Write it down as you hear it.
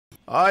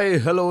Hi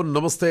hello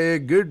నమస్తే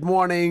good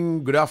morning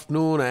good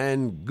afternoon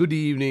and good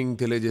evening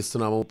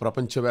తెలియజేస్తున్నాము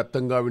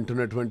ప్రపంచవ్యాప్తంగా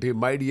వింటున్నటువంటి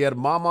మై డియర్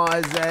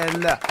మామాస్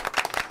అండ్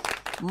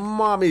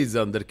మామీస్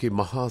అందరికీ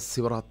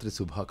మహాశివరాత్రి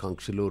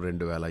శుభాకాంక్షలు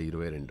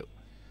 2022.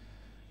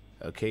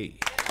 ఓకే,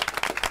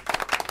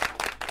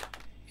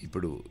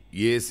 ఇప్పుడు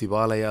ఏ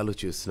శివాలయాలు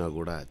చూసినా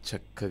కూడా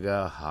చక్కగా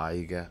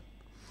హాయిగా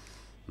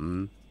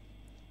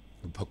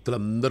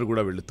భక్తులందరూ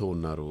కూడా వెళుతూ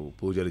ఉన్నారు,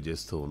 పూజలు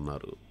చేస్తూ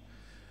ఉన్నారు,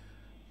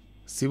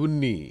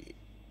 శివుణ్ణి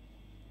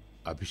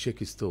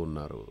అభిషేకిస్తూ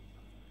ఉన్నారు.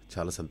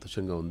 చాలా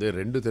సంతోషంగా ఉంది.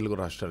 2 తెలుగు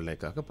రాష్ట్రాలనే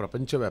కాక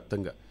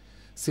ప్రపంచవ్యాప్తంగా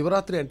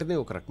శివరాత్రి అంటేనే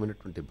ఒక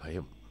రకమైనటువంటి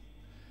భయం.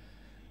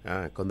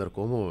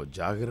 కొందరికోమో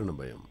జాగరణ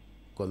భయం,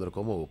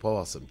 కొందరికోమో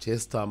ఉపవాసం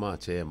చేస్తామా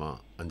చేయమా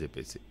అని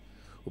చెప్పేసి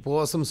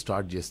ఉపవాసం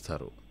స్టార్ట్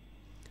చేస్తారు.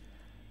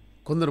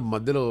 కొందరు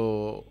మధ్యలో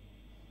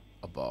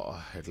అబ్బా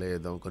ఎట్లా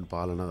చేద్దాం, కొన్ని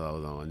పాలన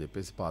తాగుదాం అని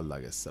చెప్పేసి పాలు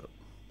తాగేస్తారు.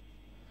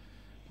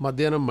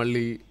 మధ్యాహ్నం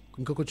మళ్ళీ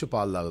ఇంకా కొంచెం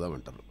పాలు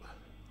తాగుదామంటారు,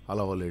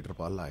 అలా 1 లీటర్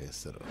పాలు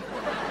తాగేస్తారు.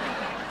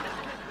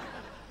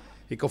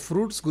 ఇక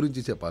ఫ్రూట్స్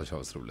గురించి చెప్పాల్సిన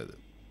అవసరం లేదు.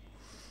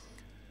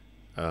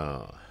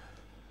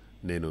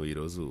 నేను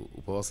ఈరోజు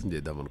ఉపవాసం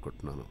చేద్దాం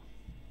అనుకుంటున్నాను.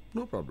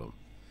 నో ప్రాబ్లం,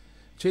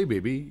 చేయి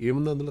బేబీ,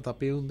 ఏముంది అందులో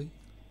తప్పేముంది.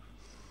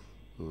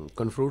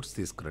 కొన్ని ఫ్రూట్స్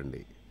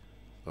తీసుకురండి.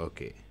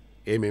 ఓకే,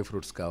 ఏమేం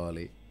ఫ్రూట్స్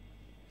కావాలి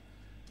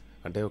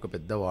అంటే ఒక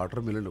పెద్ద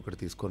వాటర్ మిలన్ ఒకటి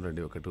తీసుకొని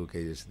రండి, ఒక 2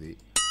 kgsది.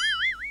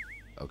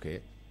 ఓకే,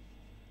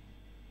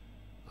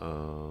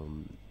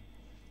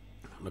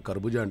 నాకు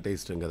కర్బూజా అంటే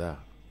ఇష్టం కదా,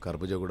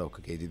 కర్బూజా కూడా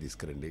 1 kg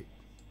తీసుకురండి.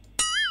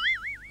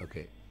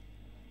 ఓకే,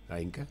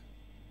 ఇంకా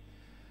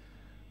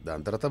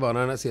దాని తర్వాత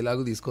బనానాస్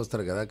ఎలాగూ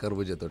తీసుకొస్తారు కదా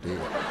కర్బూజాతోటి.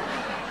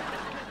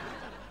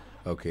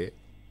 ఓకే,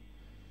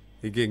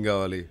 ఇంకేం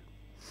కావాలి,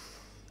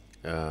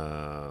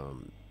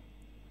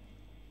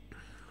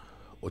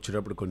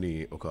 వచ్చేటప్పుడు కొన్ని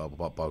ఒక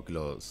 1/4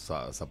 కిలో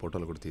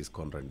సపోటాలు కూడా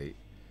తీసుకొని రండి.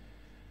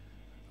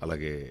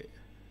 అలాగే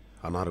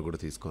అనారు కూడా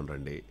తీసుకొని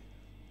రండి.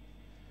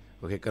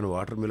 ఓకే, కానీ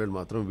వాటర్ మిలన్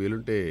మాత్రం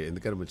వీలుంటే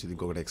ఎందుకని మంచిది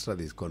ఇంకొకటి ఎక్స్ట్రా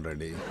తీసుకొని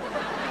రండి.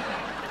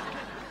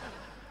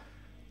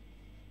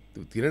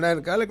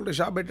 తినడానికా లేకుంటే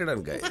షాప్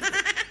పెట్టడానికా?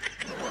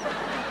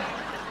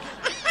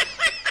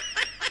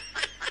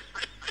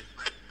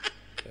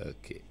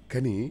 ఓకే,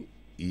 కానీ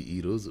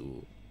ఈరోజు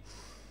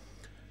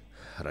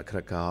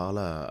రకరకాల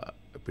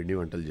పిండి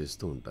వంటలు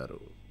చేస్తూ ఉంటారు,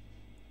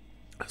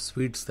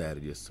 స్వీట్స్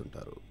తయారు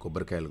చేస్తుంటారు,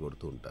 కొబ్బరికాయలు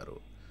కొడుతూ ఉంటారు.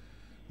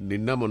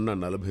 నిన్న మొన్న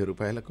 40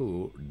 రూపాయలకు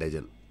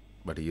డజన్,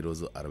 బట్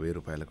ఈరోజు 60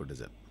 రూపాయలకు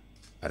డజన్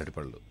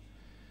అరటిపళ్ళు.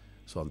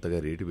 సో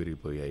అంతగా రేటు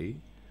పెరిగిపోయాయి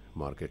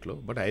మార్కెట్లో.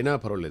 బట్ అయినా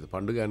పర్వాలేదు,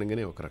 పండుగ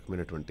అనగానే ఒక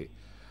రకమైనటువంటి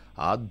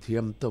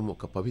ఆద్యంతం,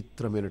 ఒక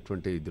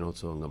పవిత్రమైనటువంటి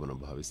దినోత్సవంగా మనం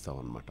భావిస్తాం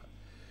అన్నమాట.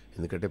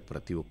 ఎందుకంటే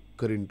ప్రతి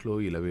ఒక్కరింట్లో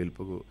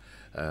ఇలవేల్పుకు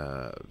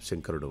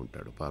శంకరుడు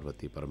ఉంటాడు,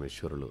 పార్వతీ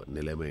పరమేశ్వరులు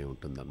నిలయమై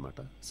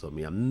ఉంటుందన్నమాట. సో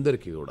మీ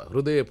అందరికీ కూడా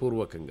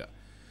హృదయపూర్వకంగా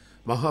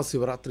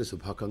మహాశివరాత్రి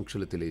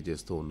శుభాకాంక్షలు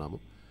తెలియజేస్తూ ఉన్నాము.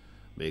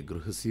 మీ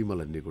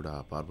గృహసీమలన్నీ కూడా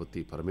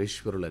పార్వతీ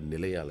పరమేశ్వరుల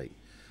నిలయాలై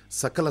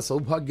సకల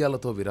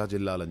సౌభాగ్యాలతో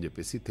విరాజిల్లాలని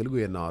చెప్పేసి తెలుగు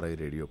NRI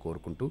రేడియో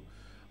కోరుకుంటూ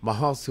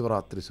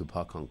మహాశివరాత్రి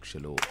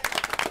శుభాకాంక్షలు.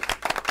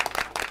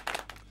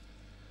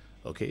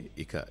 ఓకే,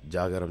 ఇక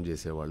జాగారం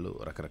చేసేవాళ్ళు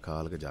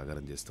రకరకాలుగా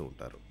జాగారం చేస్తూ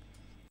ఉంటారు.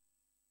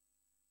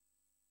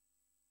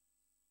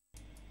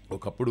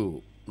 ఒకప్పుడు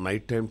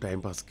నైట్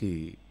టైంపాస్కి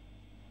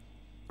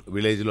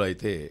విలేజ్లో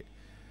అయితే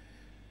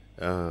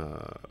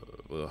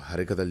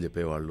హరికథలు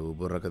చెప్పేవాళ్ళు,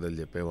 బుర్రకథలు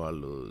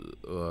చెప్పేవాళ్ళు,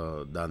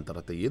 దాని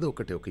తర్వాత ఏదో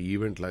ఒకటి ఒక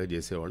ఈవెంట్ లాగా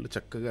చేసేవాళ్ళు.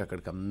 చక్కగా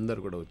అక్కడికి అందరు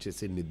కూడా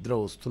వచ్చేసి నిద్ర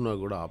వస్తున్నా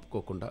కూడా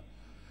ఆపుకోకుండా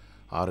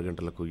 6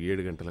 గంటలకు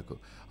 7 గంటలకు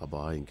అబ్బా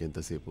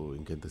ఇంకెంతసేపు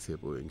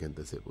ఇంకెంతసేపు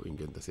ఇంకెంతసేపు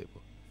ఇంకెంతసేపు.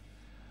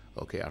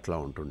 ఓకే, అట్లా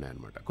ఉంటుండే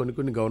అనమాట.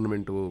 కొన్ని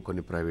గవర్నమెంటు,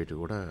 కొన్ని ప్రైవేటు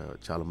కూడా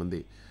చాలామంది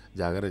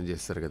జాగారం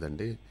చేస్తారు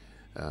కదండి,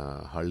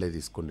 హాలిడే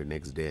తీసుకోండి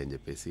నెక్స్ట్ డే అని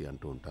చెప్పేసి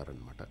అంటూ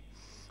ఉంటారనమాట.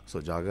 సో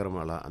జాగారం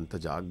అలా అంత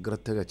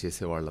జాగ్రత్తగా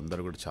చేసే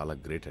వాళ్ళందరూ కూడా చాలా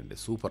గ్రేట్ అండి,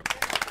 సూపర్.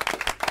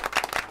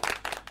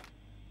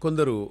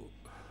 కొందరు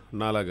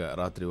నాలాగా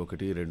రాత్రి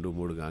 1, 2,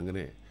 3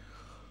 కాగానే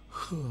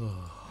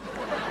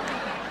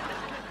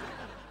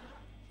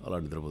అలా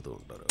నిద్రపోతూ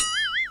ఉంటారు.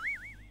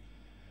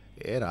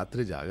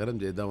 రాత్రి జాగారం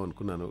చేద్దాం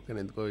అనుకున్నాను, కానీ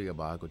ఎందుకో ఇక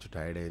బాగా కొంచెం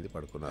టైర్డ్ అయింది,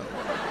 పడుకున్నారు.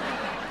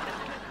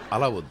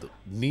 అలా వద్దు,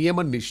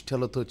 నియమ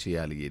నిష్టలతో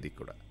చేయాలి ఏది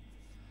కూడా.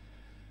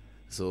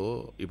 సో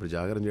ఇప్పుడు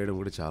జాగారం చేయడం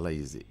కూడా చాలా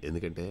ఈజీ,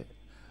 ఎందుకంటే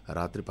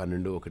రాత్రి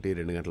 12, 1,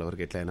 2 గంటల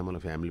వరకు ఎట్లయినా మన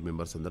ఫ్యామిలీ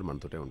మెంబర్స్ అందరూ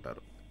మనతోటే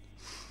ఉంటారు.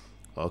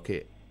 ఓకే,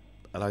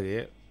 అలాగే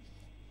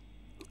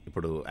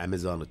ఇప్పుడు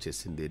అమెజాన్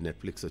వచ్చేసింది,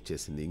 నెట్ఫ్లిక్స్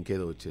వచ్చేసింది,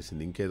 ఇంకేదో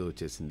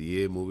వచ్చేసింది.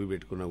 ఏ మూవీ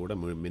పెట్టుకున్నా కూడా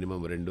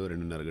మినిమం 2,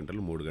 2.5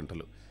 గంటలు 3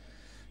 గంటలు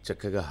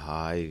చక్కగా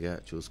హాయిగా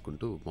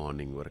చూసుకుంటూ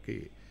మార్నింగ్ వరకు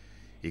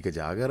ఇక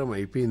జాగారం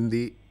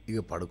అయిపోయింది, ఇక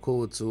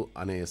పడుకోవచ్చు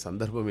అనే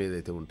సందర్భం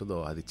ఏదైతే ఉంటుందో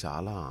అది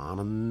చాలా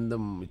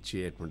ఆనందం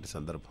ఇచ్చేటువంటి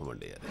సందర్భం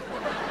అండి అది.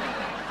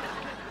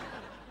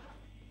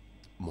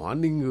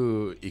 మార్నింగ్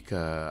ఇక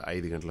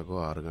 5 గంటలకో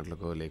 6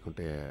 గంటలకో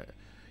లేకుంటే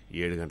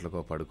 7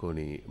 గంటలకో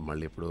పడుకొని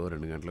మళ్ళీ ఎప్పుడో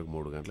 2 గంటలకు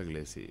 3 గంటలకు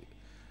లేచి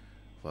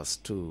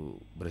ఫస్ట్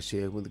బ్రష్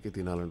చేయకముందుకే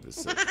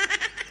తినాలనిపిస్తుంది.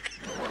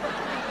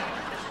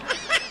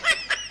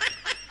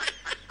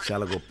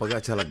 చాలా గొప్పగా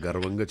చాలా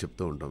గర్వంగా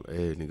చెప్తూ ఉంటాం.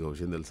 నీకు ఒక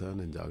విషయం తెలుసా,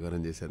 నేను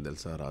జాగారం చేశాను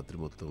తెలుసా రాత్రి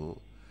మొత్తము,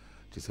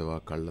 చూసావా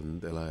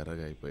కళ్ళంతా ఎలా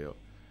ఎర్రగా అయిపోయావు.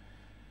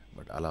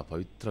 బట్ అలా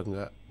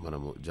పవిత్రంగా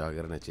మనము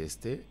జాగరణ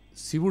చేస్తే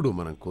శివుడు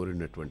మనం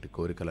కోరినటువంటి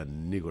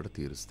కోరికలన్నీ కూడా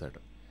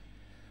తీరుస్తాడు.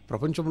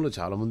 ప్రపంచంలో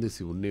చాలామంది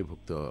శివుణ్ణి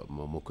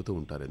మొక్కుతూ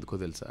ఉంటారు. ఎందుకో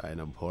తెలుసా,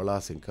 ఆయన భోళా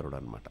శంకరుడు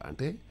అనమాట.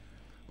 అంటే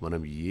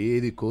మనం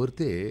ఏది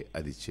కోరితే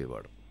అది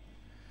ఇచ్చేవాడు.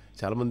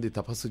 చాలామంది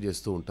తపస్సు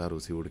చేస్తూ ఉంటారు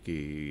శివుడికి,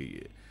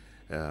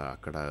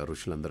 అక్కడ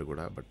ఋషులందరూ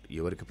కూడా. బట్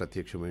ఎవరికి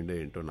ప్రత్యక్షమైందో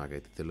ఏంటో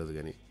నాకైతే తెలియదు.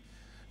 కానీ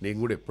నేను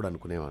కూడా ఎప్పుడు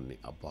అనుకునేవాడిని,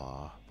 అబ్బా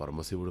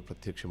పరమశివుడు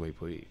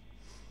ప్రత్యక్షమైపోయి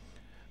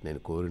నేను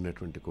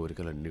కోరినటువంటి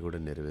కోరికలన్నీ కూడా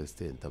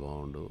నెరవేరిస్తే ఎంత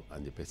బాగుండు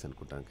అని చెప్పేసి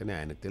అనుకుంటాను. కానీ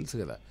ఆయనకు తెలుసు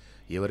కదా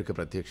ఎవరికి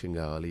ప్రత్యక్షం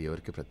కావాలి,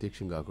 ఎవరికి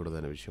ప్రత్యక్షం కాకూడదు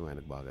అనే విషయం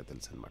ఆయనకు బాగా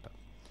తెలుసు అనమాట.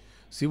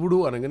 శివుడు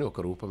అనగానే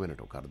ఒక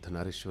రూపమైనట్టు ఒక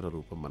అర్ధనారీశ్వర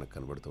రూపం మనకు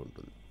కనబడుతూ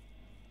ఉంటుంది.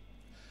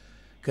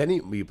 కానీ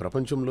ఈ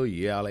ప్రపంచంలో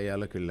ఏ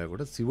ఆలయాలకు వెళ్ళినా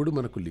కూడా శివుడు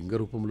మనకు లింగ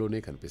రూపంలోనే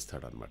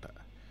కనిపిస్తాడు అనమాట.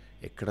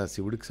 ఎక్కడ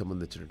శివుడికి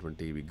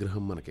సంబంధించినటువంటి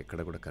విగ్రహం మనకు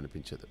ఎక్కడ కూడా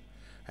కనిపించదు.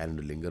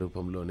 ఆయనను లింగ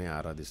రూపంలోనే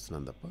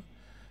ఆరాధిస్తున్నాం తప్ప.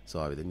 సో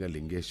ఆ విధంగా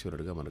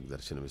లింగేశ్వరుడుగా మనకు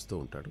దర్శనమిస్తూ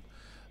ఉంటాడు.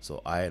 సో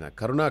ఆయన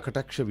కరుణా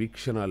కటాక్ష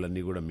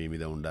వీక్షణాలన్నీ కూడా మీ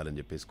మీద ఉండాలని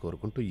చెప్పేసి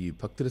కోరుకుంటూ ఈ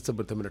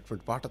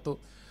భక్తిరసభరితమైనటువంటి పాటతో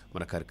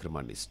మన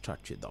కార్యక్రమాన్ని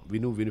స్టార్ట్ చేద్దాం.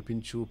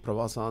 వినిపించు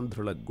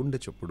ప్రవాసాంధ్రుల గుండె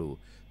చప్పుడు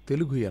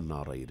Telugu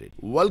NRI radio.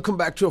 Welcome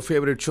back to your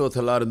favourite show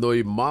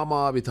తెల్లారిందోయ్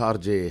మామా విత్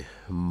ఆర్జే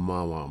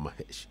మామా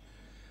మహేష్.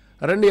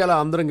 రండి అలా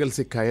అందరం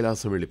కలిసి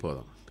కైలాసం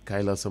వెళ్ళిపోదాం.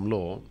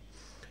 కైలాసంలో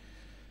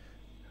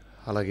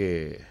అలాగే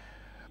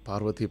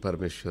పార్వతీ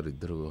పరమేశ్వర్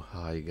ఇద్దరు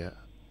హాయిగా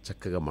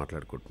చక్కగా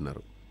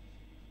మాట్లాడుకుంటున్నారు.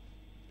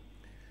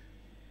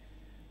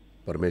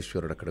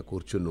 పరమేశ్వరుడు అక్కడ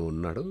కూర్చుని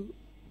ఉన్నాడు.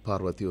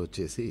 పార్వతి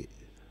వచ్చేసి,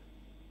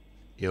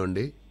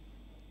 ఏమండి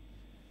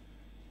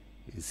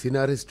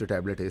సినారిస్ట్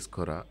ట్యాబ్లెట్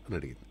వేసుకోరా అని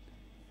అడిగింది.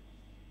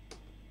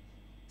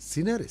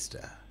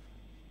 సినారిస్టా?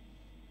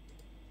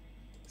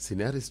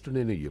 సినారిస్ట్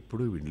నేను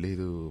ఎప్పుడూ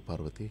వినలేదు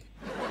పార్వతి.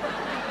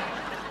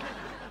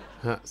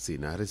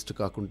 సినారిస్ట్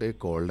కాకుంటే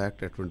కోల్డ్ యాక్ట్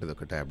అటువంటిది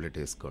ఒక ట్యాబ్లెట్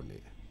వేసుకోండి.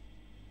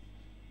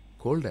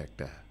 కోల్డ్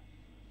యాక్టా?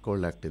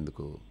 కోల్డ్ యాక్ట్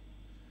ఎందుకు?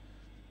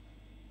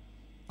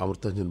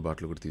 అమృతాంజన్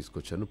బాటిల్ కూడా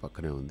తీసుకొచ్చాను,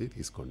 పక్కనే ఉంది,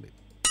 తీసుకోండి.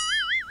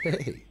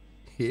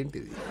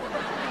 ఏంటిది?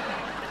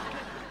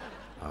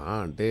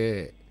 అంటే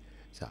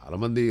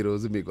చాలామంది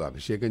ఈరోజు మీకు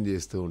అభిషేకం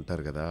చేస్తూ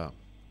ఉంటారు కదా,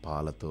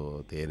 పాలతో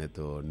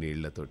తేనెతో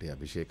నీళ్లతోటి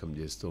అభిషేకం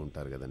చేస్తూ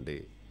ఉంటారు కదండి.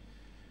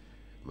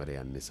 మరి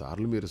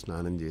అన్నిసార్లు మీరు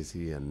స్నానం చేసి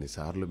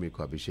అన్నిసార్లు మీకు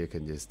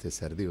అభిషేకం చేస్తే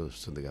సర్ది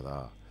వస్తుంది కదా,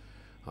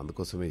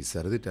 అందుకోసమే ఈ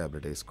సర్ది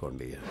ట్యాబ్లెట్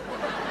వేసుకోండి.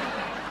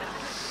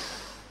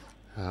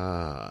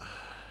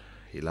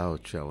 ఇలా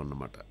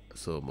వచ్చావన్నమాట.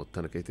 సో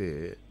మొత్తానికైతే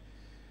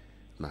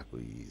నాకు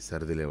ఈ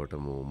సర్ది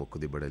లేవటము, ముక్కు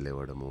దిబ్బడ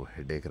లేవడము,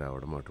 హెడేక్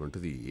రావడము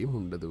అటువంటిది ఏమి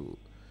ఉండదు.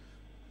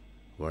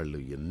 వాళ్ళు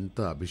ఎంత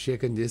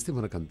అభిషేకం చేస్తే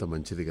మనకు అంత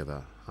మంచిది కదా.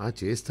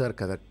 చేస్తారు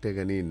కరెక్టే,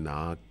 కానీ నా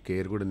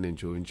కేర్ కూడా నేను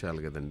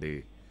చూపించాలి కదండి.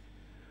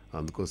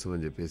 అందుకోసం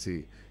అని చెప్పేసి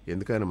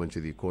ఎందుకైనా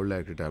మంచిది కోల్డ్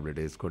యాక్ట్ ట్యాబ్లెట్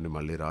వేసుకోండి.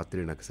 మళ్ళీ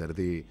రాత్రి నాకు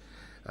సర్ది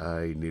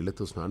ఈ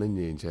నీళ్ళతో స్నానం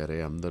చేయించారే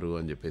అందరూ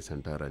అని చెప్పేసి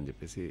అంటారు అని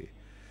చెప్పేసి,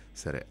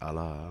 సరే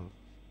అలా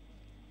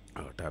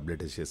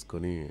ట్యాబ్లెట్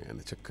వేసేసుకొని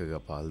ఆయన చక్కగా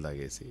పాలు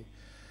తాగేసి,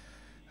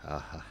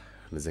 ఆహా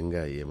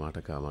నిజంగా ఏ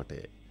మాటకు ఆ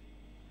మాటే.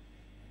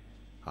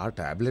 ఆ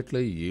ట్యాబ్లెట్లో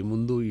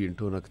ఏముందో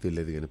ఏంటో నాకు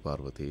తెలియదు, కానీ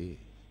పార్వతి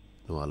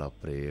నువ్వు అలా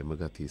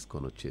ప్రేమగా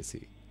తీసుకొని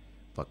వచ్చేసి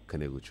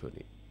పక్కనే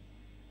కూర్చొని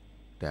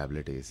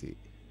ట్యాబ్లెట్ వేసి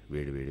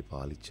వేడి వేడి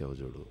పాలు ఇచ్చావు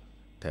చూడు,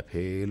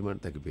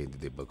 టపేల్మని తగ్గిపోయింది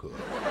దెబ్బకు.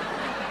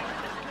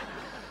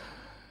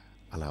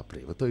 అలా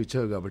ప్రేమతో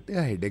ఇచ్చావు కాబట్టి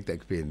ఆ హెడేక్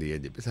తగ్గిపోయింది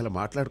అని చెప్పేసి అలా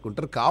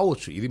మాట్లాడుకుంటారు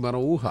కావచ్చు, ఇది మన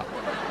ఊహ.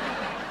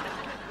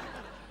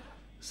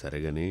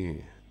 సరేగాని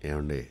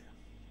ఏమండి,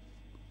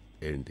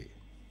 ఏంటి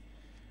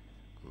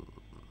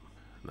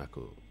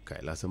నాకు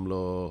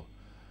కైలాసంలో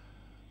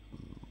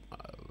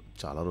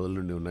చాలా రోజుల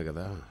నుండి ఉన్నా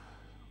కదా,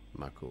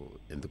 నాకు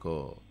ఎందుకో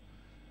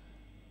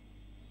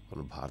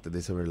మనం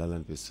భారతదేశం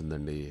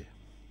వెళ్ళాలనిపిస్తుందండి.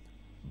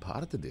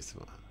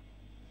 భారతదేశమా?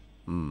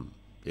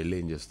 వెళ్ళి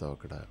ఏం చేస్తావు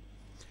అక్కడ?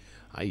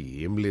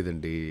 ఏం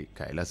లేదండి,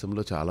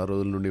 కైలాసంలో చాలా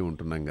రోజుల నుండి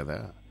ఉంటున్నాం కదా,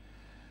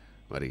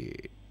 మరి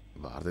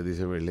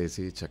భారతదేశం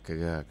వెళ్ళేసి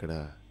చక్కగా అక్కడ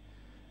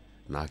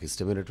నాకు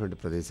ఇష్టమైనటువంటి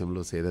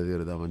ప్రదేశంలో సేద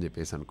తీరుదామని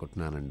చెప్పేసి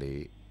అనుకుంటున్నానండి.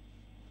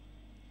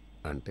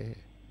 అంటే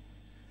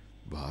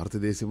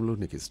భారతదేశంలో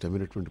నీకు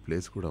ఇష్టమైనటువంటి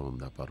ప్లేస్ కూడా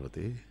ఉందా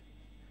పార్వతి?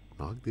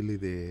 నాకు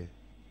తెలీదే.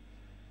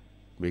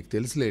 మీకు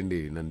తెలుసులేండి,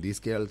 నన్ను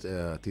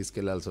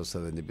తీసుకెళ్లాల్సి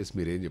వస్తుందని చెప్పేసి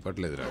మీరేం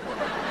చెప్పట్లేదు రా.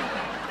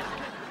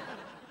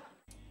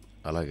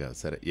 అలాగా,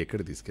 సరే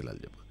ఎక్కడ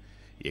తీసుకెళ్ళాలి చెప్పు.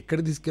 ఎక్కడ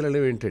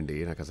తీసుకెళ్ళడం ఏంటండి,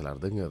 నాకు అసలు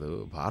అర్థం కాదు.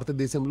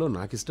 భారతదేశంలో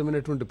నాకు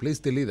ఇష్టమైనటువంటి ప్లేస్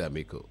తెలీదా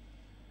మీకు?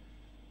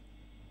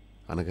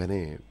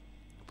 అనగానే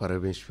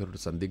పరమేశ్వరుడు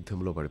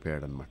సందిగ్ధంలో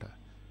పడిపోయాడనమాట.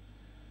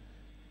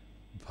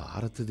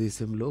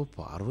 భారతదేశంలో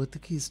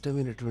పార్వతికి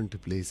ఇష్టమైనటువంటి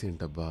ప్లేస్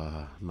ఏంటబ్బా,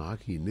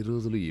 నాకు ఇన్ని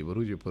రోజులు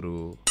ఎవరూ చెప్పరు.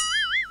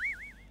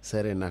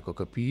 సరే నాకు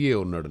ఒక పిఏ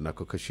ఉన్నాడు,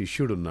 నాకు ఒక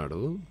శిష్యుడు ఉన్నాడు,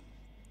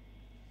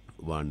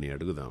 వాణ్ణి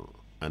అడుగుదాం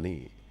అని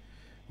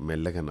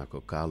మెల్లగా నాకు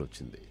కాల్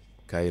వచ్చింది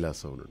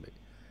కైలాసం నుండి.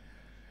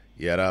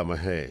 ఎరా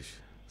మహేష్.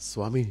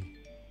 స్వామి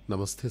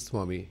నమస్తే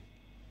స్వామి.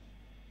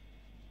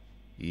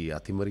 ఈ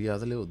అతి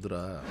మర్యాదలే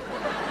వద్దురా.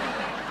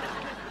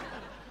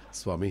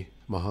 స్వామి,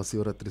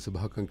 మహాశివరాత్రి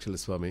శుభాకాంక్షలు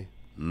స్వామి.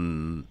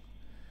 మ్మ్.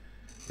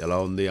 ఎలా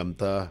ఉంది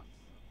అంతా?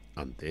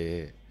 అంతే,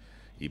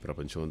 ఈ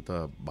ప్రపంచం అంతా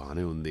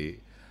బాగానే ఉంది.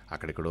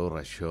 అక్కడెక్కడో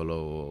రష్యాలో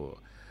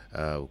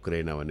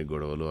ఉక్రెయిన్ అవన్నీ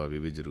గొడవలు అవి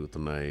ఇవి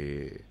జరుగుతున్నాయి.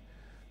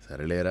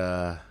 సరేలేరా,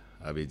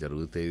 అవి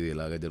జరుగుతాయి,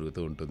 ఇలాగే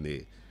జరుగుతూ ఉంటుంది.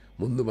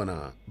 ముందు మన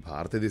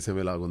భారతదేశం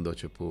ఎలాగుందో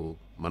చెప్పు,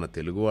 మన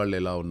తెలుగు వాళ్ళు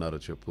ఎలా ఉన్నారో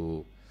చెప్పు.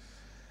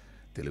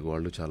 తెలుగు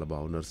వాళ్ళు చాలా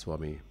బాగున్నారు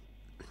స్వామి.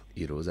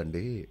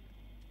 ఈరోజండి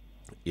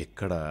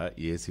ఎక్కడ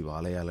ఏ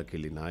శివాలయాలకు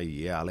వెళ్ళినా,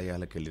 ఏ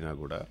ఆలయాలకు వెళ్ళినా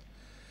కూడా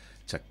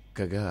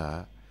చక్కగా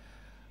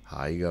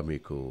హాయిగా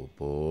మీకు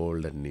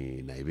బోల్డన్ని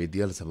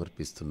నైవేద్యాలు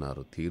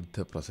సమర్పిస్తున్నారు. తీర్థ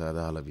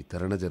ప్రసాదాల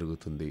వితరణ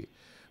జరుగుతుంది.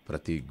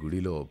 ప్రతి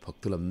గుడిలో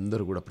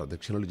భక్తులందరూ కూడా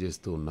ప్రదక్షిణలు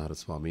చేస్తూ ఉన్నారు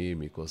స్వామి.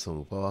 మీకోసం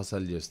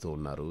ఉపవాసాలు చేస్తూ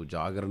ఉన్నారు,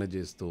 జాగరణ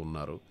చేస్తూ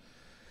ఉన్నారు.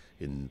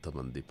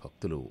 ఇంతమంది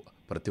భక్తులు,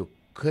 ప్రతి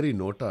ఒక్కరి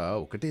నోట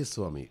ఒకటే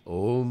స్వామి,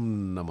 ఓం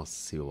నమ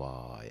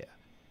శివాయ.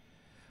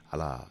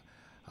 అలా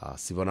ఆ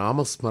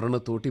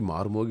శివనామస్మరణతోటి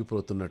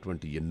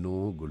మారుమోగిపోతున్నటువంటి ఎన్నో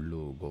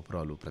గుళ్ళు,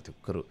 గోపురాలు. ప్రతి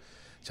ఒక్కరు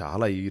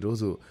చాలా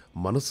ఈరోజు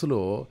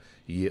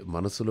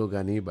మనసులో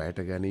కానీ బయట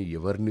కానీ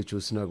ఎవరిని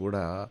చూసినా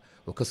కూడా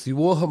ఒక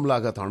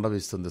శివోహంలాగా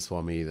తాండవిస్తుంది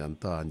స్వామి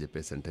ఇదంతా అని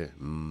చెప్పేసి. అంటే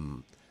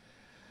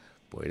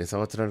పోయిన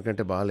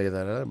సంవత్సరానికంటే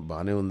బాగాలేదారా,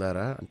 బాగానే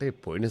ఉందారా అంటే,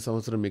 పోయిన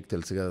సంవత్సరం మీకు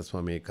తెలుసు కదా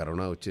స్వామి,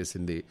 కరోనా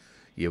వచ్చేసింది,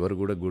 ఎవరు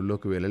కూడా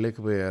గుళ్ళోకి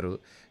వెళ్ళలేకపోయారు.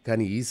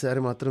 కానీ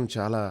ఈసారి మాత్రం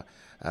చాలా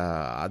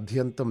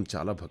ఆద్యంతం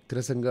చాలా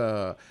భక్తిరసంగా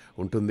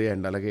ఉంటుంది.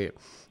 అండ్ అలాగే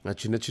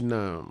చిన్న చిన్న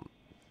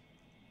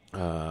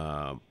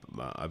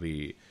అవి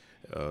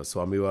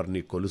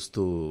స్వామివారిని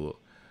కొలుస్తూ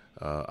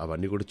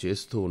అవన్నీ కూడా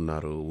చేస్తూ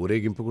ఉన్నారు.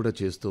 ఊరేగింపు కూడా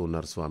చేస్తూ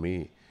ఉన్నారు స్వామి.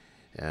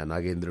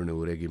 నాగేంద్రుని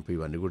ఊరేగింపు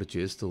ఇవన్నీ కూడా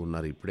చేస్తూ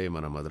ఉన్నారు. ఇప్పుడే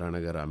మన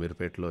మధురానగర్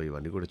అమీర్పేటలో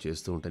ఇవన్నీ కూడా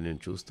చేస్తూ ఉంటే నేను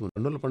చూస్తూ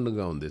కన్నుల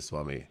పండుగ ఉంది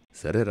స్వామి.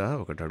 సరేరా,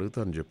 ఒకటి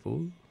అడుగుతాను చెప్పు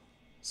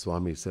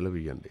స్వామి, సెలవు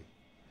ఇవ్వండి.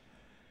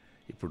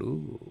 ఇప్పుడు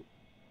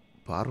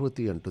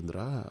పార్వతి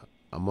అంటుందిరా,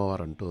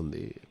 అమ్మవారు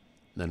అంటుంది,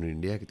 నన్ను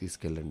ఇండియాకి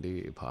తీసుకెళ్ళండి,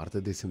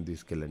 భారతదేశం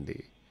తీసుకెళ్ళండి,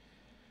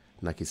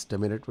 నాకు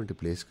ఇష్టమైనటువంటి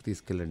ప్లేస్కి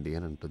తీసుకెళ్ళండి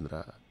అని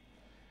అంటుందిరా.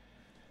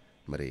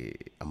 మరి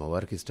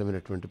అమ్మవారికి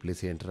ఇష్టమైనటువంటి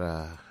ప్లేస్ ఏంట్రా?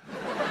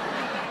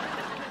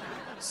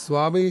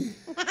 స్వామి,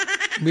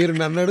 మీరు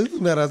నన్ను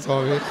అడుగుతున్నారా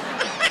స్వామి?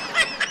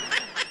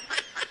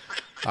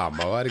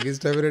 అమ్మవారికి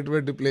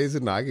ఇష్టమైనటువంటి ప్లేస్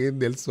నాకేం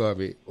తెలుసు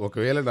స్వామి.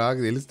 ఒకవేళ నాకు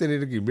తెలిస్తే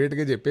నేను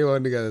ఇమ్మీడియట్గా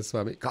చెప్పేవాడిని కదా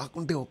స్వామి.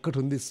 కాకుంటే ఒక్కటి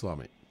ఉంది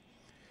స్వామి,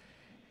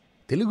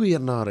 తెలుగు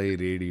ఎన్ఆర్ఐ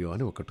రేడియో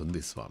అని ఒకటి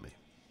ఉంది స్వామి.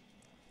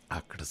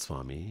 అక్కడ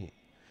స్వామి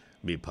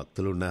మీ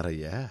భక్తులు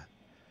ఉన్నారయ్యా.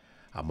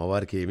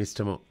 అమ్మవారికి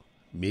ఏమిష్టమో,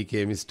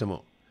 మీకేమిష్టమో,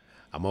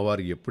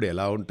 అమ్మవారు ఎప్పుడు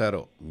ఎలా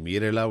ఉంటారో,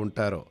 మీరెలా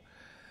ఉంటారో,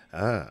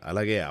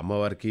 అలాగే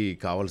అమ్మవారికి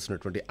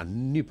కావాల్సినటువంటి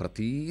అన్ని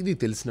ప్రతీదీ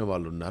తెలిసిన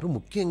వాళ్ళు ఉన్నారు.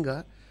 ముఖ్యంగా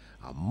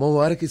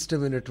అమ్మవారికి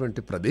ఇష్టమైనటువంటి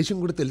ప్రదేశం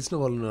కూడా తెలిసిన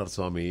వాళ్ళు ఉన్నారు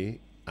స్వామి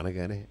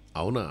అనగానే,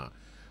 అవునా,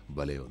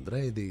 భలే ఉందిరా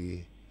ఇది.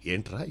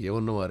 ఏంట్రా,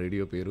 ఏమన్నావు ఆ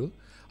రేడియో పేరు?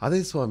 అదే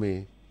స్వామి,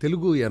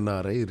 Telugu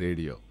NRI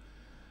radio.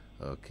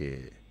 Okay,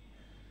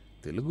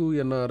 Telugu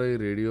NRI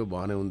radio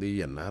బాగానే ఉంది,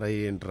 ఎన్ఆర్ఐ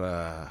ఏంట్రా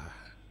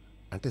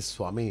అంటే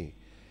స్వామి,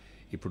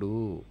 ఇప్పుడు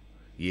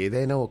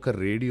ఏదైనా ఒక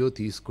రేడియో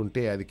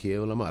తీసుకుంటే అది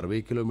కేవలం 60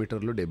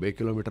 కిలోమీటర్లు 70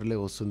 కిలోమీటర్లే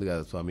వస్తుంది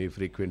కదా స్వామి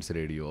ఫ్రీక్వెన్సీ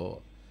రేడియో.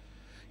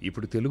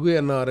 ఇప్పుడు తెలుగు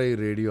ఎన్ఆర్ఐ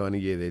రేడియో అని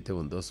ఏదైతే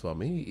ఉందో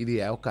స్వామి, ఇది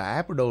ఒక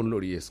యాప్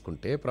డౌన్లోడ్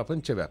చేసుకుంటే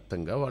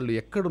ప్రపంచవ్యాప్తంగా వాళ్ళు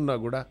ఎక్కడున్నా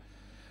కూడా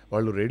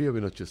వాళ్ళు రేడియో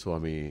వినొచ్చు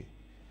స్వామి.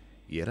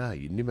 ఎరా,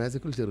 ఇన్ని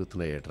మ్యాజిక్లు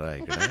జరుగుతున్నాయట్రా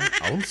ఇక్కడ?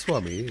 అవును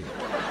స్వామి,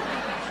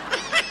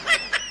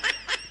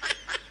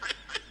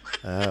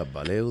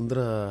 భలే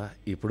ఉందిరా.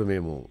 ఇప్పుడు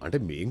మేము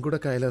కూడా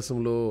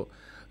కైలాసంలో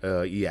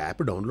ఈ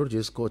యాప్ డౌన్లోడ్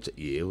చేసుకోవచ్చు.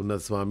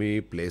 ఏమున్నది స్వామి,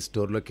 ప్లే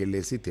స్టోర్లోకి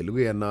వెళ్ళేసి తెలుగు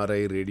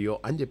ఎన్ఆర్ఐ రేడియో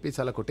అని చెప్పేసి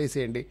అలా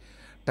కొట్టేసేయండి,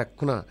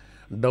 టక్కున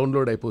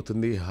డౌన్లోడ్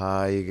అయిపోతుంది.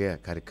 హాయిగా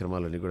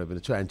కార్యక్రమాలన్నీ కూడా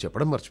వినొచ్చు. ఆయన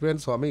చెప్పడం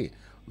మర్చిపోయాను స్వామి,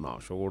 నా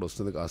షో కూడా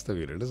వస్తుంది, కాస్త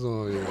వినండి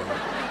స్వామి.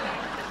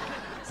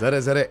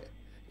 సరే,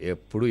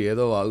 ఎప్పుడు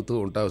ఏదో వాగుతూ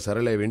ఉంటావు,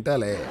 సరేలే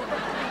వింటాలే.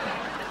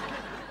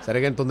 సరే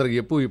కానీ తొందరగా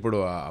చెప్పు. ఇప్పుడు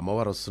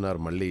అమ్మవారు వస్తున్నారు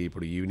మళ్ళీ,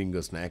 ఇప్పుడు ఈవినింగ్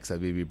స్నాక్స్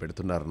అవి ఇవి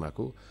పెడుతున్నారు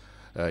నాకు.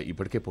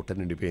 ఇప్పటికే పుట్ట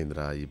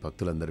నిండిపోయిందిరా ఈ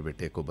భక్తులందరూ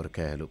పెట్టే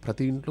కొబ్బరికాయలు.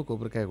 ప్రతి ఇంట్లో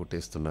కొబ్బరికాయ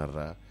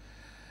కొట్టేస్తున్నారా,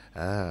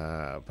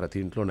 ప్రతి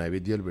ఇంట్లో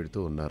నైవేద్యాలు పెడుతూ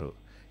ఉన్నారు.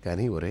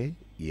 కానీ ఒరే,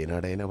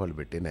 ఏనాడైనా వాళ్ళు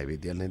పెట్టే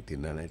నైవేద్యాలు నేను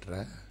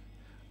తిన్నానట్రా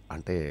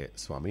అంటే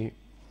స్వామి,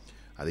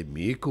 అది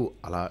మీకు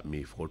అలా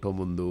మీ ఫోటో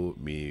ముందు,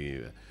 మీ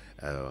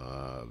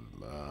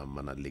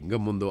మన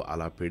లింగం ముందు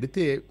అలా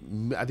పెడితే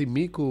అది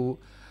మీకు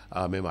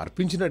మేము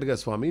అర్పించినట్టుగా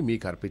స్వామి,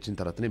 మీకు అర్పించిన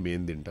తర్వాతనే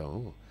మేము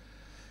తింటాము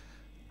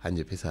అని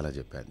చెప్పేసి అలా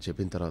చెప్పాను.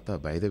 చెప్పిన తర్వాత,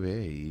 బై ద వే,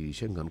 ఈ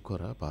విషయం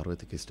కనుక్కోరా,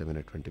 పార్వతికి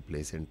ఇష్టమైనటువంటి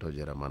ప్లేస్ ఏంటో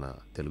జర మన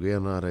తెలుగు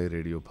ఎన్ఆర్ఐ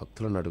రేడియో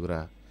భక్తులను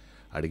అడుగురా.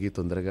 అడిగి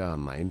తొందరగా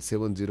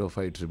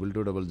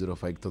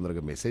 9705220005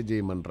 తొందరగా మెసేజ్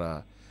చేయమనరా.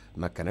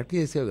 నాకు కనెక్ట్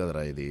చేసావు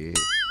కదరా ఇది.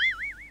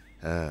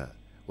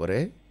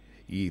 ఒరే,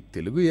 ఈ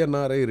తెలుగు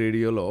ఎన్ఆర్ఐ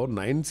రేడియోలో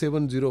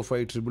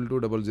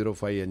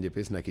 9705220005 అని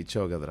చెప్పేసి నాకు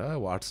ఇచ్చావు కదరా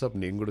వాట్సాప్.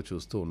 నేను కూడా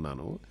చూస్తూ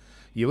ఉన్నాను.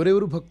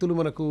 ఎవరెవరు భక్తులు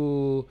మనకు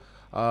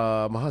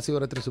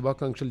మహాశివరాత్రి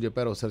శుభాకాంక్షలు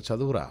చెప్పారు, ఒకసారి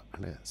చదువురా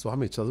అంటే.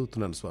 స్వామి,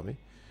 చదువుతున్నాను స్వామి,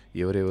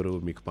 ఎవరెవరు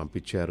మీకు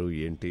పంపించారు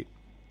ఏంటి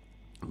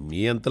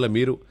మీ అంతలా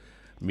మీరు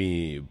మీ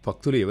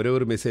భక్తులు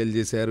ఎవరెవరు మెసేజ్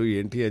చేశారు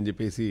ఏంటి అని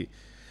చెప్పేసి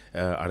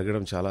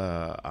అడగడం చాలా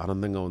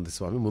ఆనందంగా ఉంది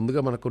స్వామి.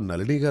 ముందుగా మనకు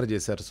నళిని గారు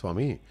చేశారు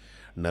స్వామి.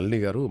 నళిని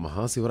గారు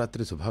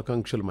మహాశివరాత్రి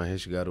శుభాకాంక్షలు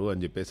మహేష్ గారు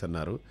అని చెప్పేసి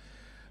అన్నారు.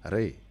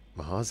 అరే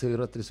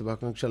మహాశివరాత్రి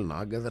శుభాకాంక్షలు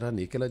నాకు కదరా,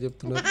 నీకెలా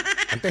చెప్తున్నారు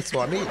అంటే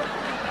స్వామి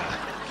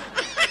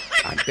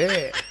అంటే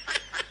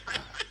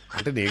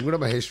అంటే నేను కూడా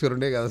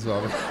మహేశ్వరుండే కదా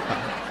స్వామి.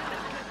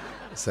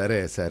 సరే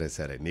సరే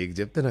సరే, నీకు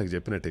చెప్తే నాకు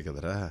చెప్పినట్టే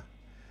కదరా.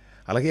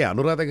 అలాగే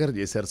అనురాధ గారు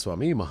చేశారు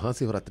స్వామి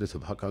మహాశివరాత్రి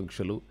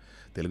శుభాకాంక్షలు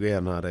తెలుగు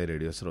ఎన్ఆర్ఐ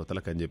రేడియో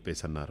శ్రోతలకు అని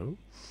చెప్పేసి అన్నారు.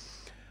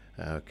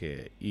 ఓకే,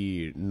 ఈ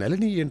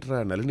నళిని ఏంట్రా,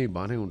 నళిని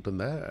బాగానే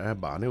ఉంటుందా?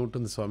 బాగానే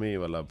ఉంటుంది స్వామి.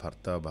 వాళ్ళ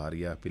భర్త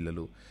భార్య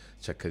పిల్లలు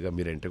చక్కగా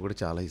మీరంటే కూడా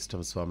చాలా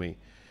ఇష్టం స్వామి.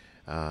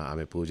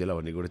 ఆమె పూజలు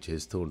అవన్నీ కూడా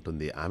చేస్తూ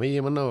ఉంటుంది. ఆమె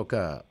ఏమన్నా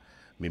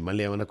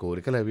మిమ్మల్ని ఏమన్నా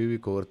కోరికలు అవి ఇవి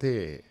కోరితే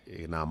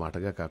నా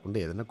మాటగా కాకుండా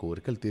ఏదైనా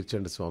కోరికలు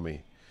తీర్చండి స్వామి.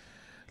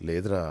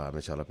 లేదురా,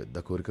 ఆమె చాలా పెద్ద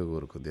కోరిక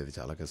కోరుకుంది, అది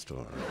చాలా కష్టం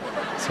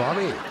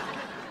స్వామి.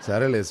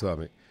 సరేలే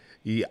స్వామి.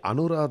 ఈ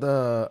అనురాధ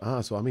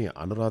స్వామి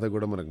అనురాధ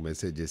కూడా మనకు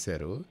మెసేజ్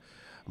చేశారు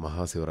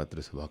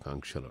మహాశివరాత్రి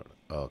శుభాకాంక్షలు.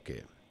 ఓకే,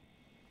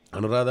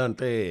 అనురాధ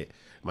అంటే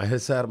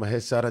మహేష్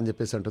సార్ అని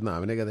చెప్పేసి అంటుంది,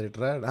 ఆమెనే కదా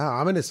ఇట్రా?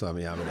 ఆమెనే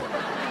స్వామి, ఆమెనే.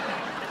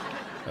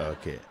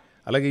 ఓకే,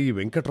 అలాగే ఈ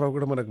వెంకట్రావు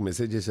కూడా మనకు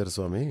మెసేజ్ చేశారు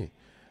స్వామి.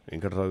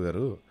 వెంకట్రావు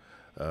గారు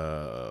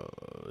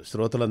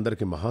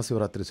శ్రోతలందరికీ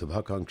మహాశివరాత్రి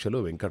శుభాకాంక్షలు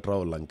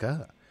వెంకట్రావు లంక.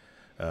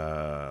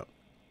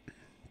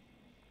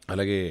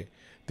 అలాగే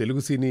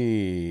తెలుగు సినీ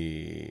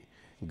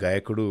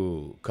గాయకుడు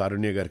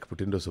కారుణ్య గారికి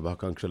పుట్టినరోజు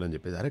శుభాకాంక్షలు అని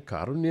చెప్పేసి. అరే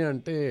కారుణ్య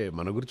అంటే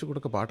మన గురించి కూడా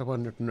ఒక పాట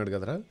పాడినట్టున్నాడు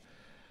కదరా?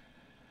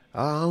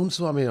 అవును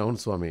స్వామి, అవును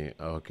స్వామి.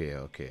 ఓకే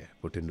ఓకే,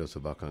 పుట్టినరోజు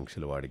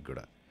శుభాకాంక్షలు వాడికి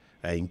కూడా.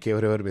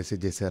 ఇంకెవరెవరు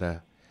మెసేజ్ చేశారా?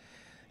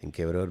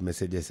 ఇంకెవరెవరు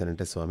మెసేజ్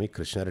చేశారంటే స్వామి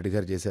కృష్ణారెడ్డి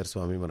గారు చేశారు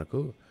స్వామి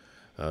మనకు.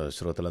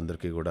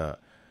 శ్రోతలందరికీ కూడా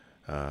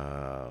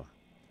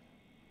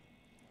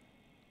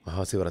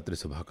మహాశివరాత్రి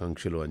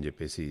శుభాకాంక్షలు అని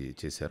చెప్పేసి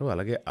చేశారు.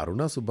 అలాగే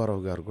అరుణా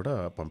సుబ్బారావు గారు కూడా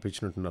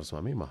పంపించినట్టున్నారు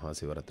స్వామి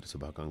మహాశివరాత్రి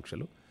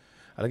శుభాకాంక్షలు.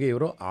 అలాగే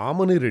ఎవరో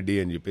ఆమని రెడ్డి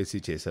అని చెప్పేసి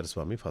చేశారు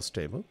స్వామి ఫస్ట్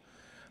టైము.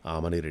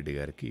 ఆమని రెడ్డి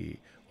గారికి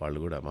వాళ్ళు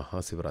కూడా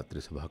మహాశివరాత్రి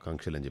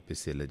శుభాకాంక్షలు అని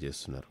చెప్పేసి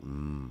తెలియజేస్తున్నారు.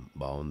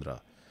 బాగుందిరా.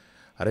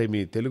 అరే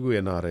మీ తెలుగు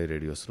ఎన్ఆర్ఐ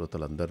రేడియో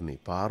శ్రోతలందరినీ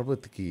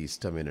పార్వతికి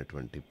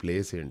ఇష్టమైనటువంటి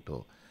ప్లేస్ ఏంటో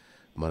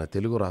మన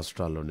తెలుగు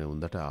రాష్ట్రాల్లోనే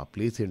ఉందట, ఆ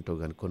ప్లేస్ ఏంటో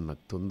కనుక్కొని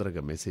నాకు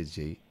తొందరగా మెసేజ్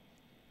చేయి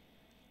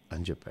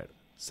అని చెప్పాడు.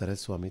 సరే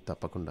స్వామి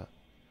తప్పకుండా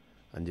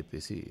అని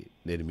చెప్పేసి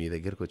నేను మీ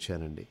దగ్గరికి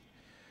వచ్చానండి.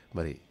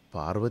 మరి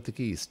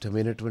పార్వతికి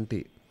ఇష్టమైనటువంటి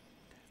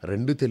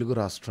 2 తెలుగు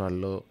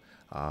రాష్ట్రాల్లో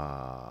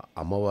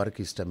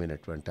అమ్మవారికి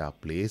ఇష్టమైనటువంటి ఆ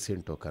ప్లేస్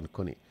ఏంటో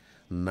కనుక్కొని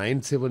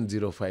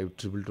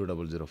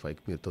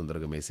 9705222005కి మీరు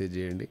తొందరగా మెసేజ్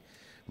చేయండి.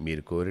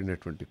 మీరు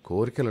కోరినటువంటి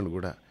కోరికలను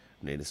కూడా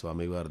నేను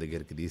స్వామివారి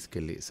దగ్గరికి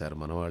తీసుకెళ్ళి సార్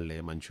మనవాళ్ళే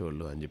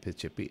మంచివాళ్ళు అని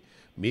చెప్పి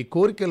మీ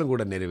కోరికలను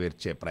కూడా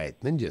నెరవేర్చే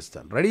ప్రయత్నం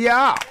చేస్తాను. రెడీయా?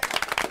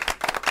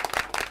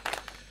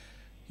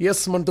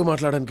 ఎస్, మనతో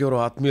మాట్లాడడానికి ఎవరో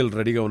ఆత్మీయులు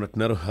రెడీగా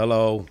ఉన్నట్టున్నారు.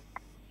 Hello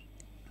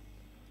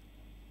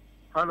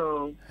hello.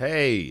 హే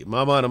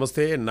మామా,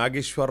 నమస్తే.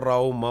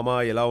 నాగేశ్వరరావు మామా,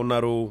 ఎలా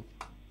ఉన్నారు?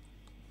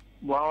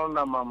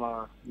 బాగున్నా మామ,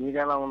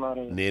 మీరెలా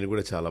ఉన్నారు? నేను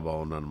కూడా చాలా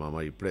బాగున్నాను మామ.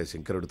 ఇప్పుడే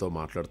శంకరుడితో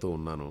మాట్లాడుతూ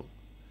ఉన్నాను,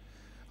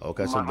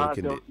 అవకాశం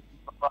దొరికింది.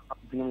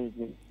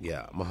 యా,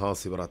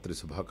 మహాశివరాత్రి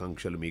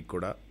శుభాకాంక్షలు మీకు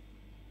కూడా.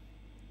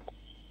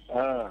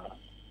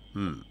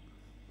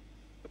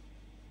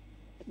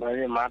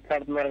 మరి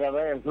మాట్లాడుతున్నారు కదా,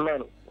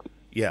 వింటున్నాను.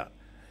 యా,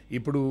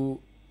 ఇప్పుడు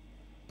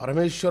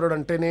పరమేశ్వరుడు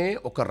అంటేనే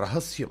ఒక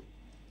రహస్యం,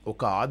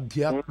 ఒక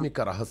ఆధ్యాత్మిక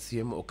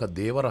రహస్యం, ఒక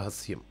దేవ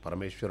రహస్యం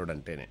పరమేశ్వరుడు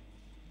అంటేనే.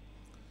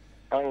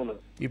 అవును.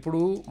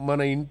 ఇప్పుడు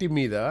మన ఇంటి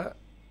మీద,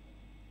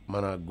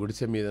 మన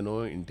గుడిసె మీదనో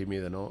ఇంటి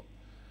మీదనో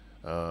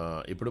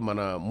ఇప్పుడు మన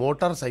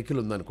మోటార్ సైకిల్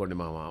ఉందనుకోండి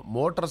మామ,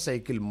 మోటార్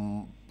సైకిల్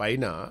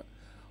పైన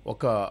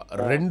ఒక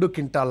 2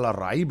 క్వింటాల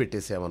రాయి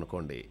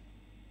పెట్టేసామనుకోండి,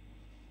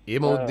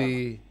 ఏమవుద్ది?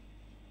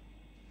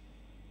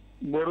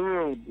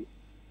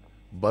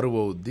 బరువు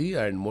అవుద్ది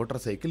అండ్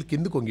మోటార్ సైకిల్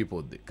కింద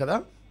కొంగిపోద్ది కదా.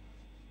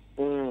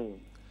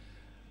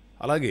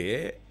 అలాగే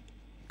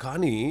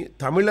కానీ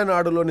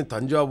తమిళనాడులోని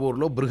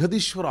తంజావూరులో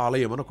బృహదీశ్వర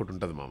ఆలయం అని ఒకటి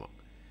ఉంటుంది మామ.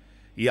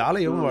 ఈ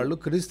ఆలయం వాళ్ళు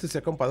క్రీస్తు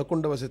శకం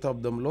 11వ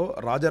శతాబ్దంలో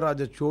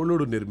రాజరాజ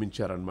చోళుడు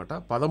నిర్మించారనమాట.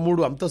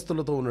 13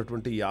 అంతస్తులతో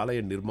ఉన్నటువంటి ఈ ఆలయ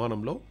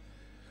నిర్మాణంలో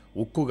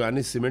ఉక్కు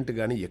కానీ సిమెంట్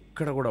కానీ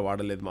ఎక్కడ కూడా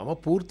వాడలేదు మామ.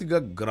 పూర్తిగా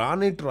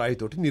గ్రానైట్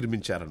రాయితోటి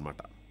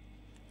నిర్మించారనమాట.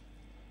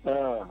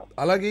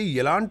 అలాగే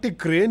ఎలాంటి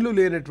క్రేన్లు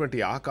లేనటువంటి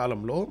ఆ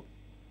కాలంలో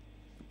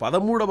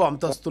 13వ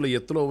అంతస్తుల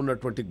ఎత్తులో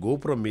ఉన్నటువంటి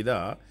గోపురం మీద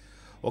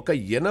ఒక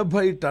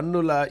 80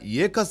 టన్నుల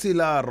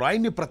ఏకశిలా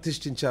రాయిని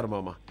ప్రతిష్ఠించారు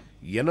మామ.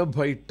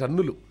 80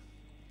 టన్నులు.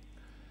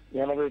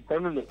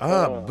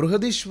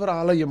 బృహదీశ్వర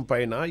ఆలయం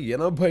పైన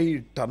 80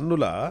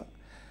 టన్నుల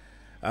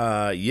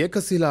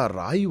ఏకశిలా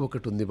రాయి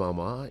ఒకటి ఉంది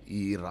మామ.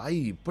 ఈ రాయి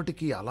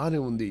ఇప్పటికీ అలానే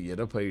ఉంది.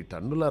 80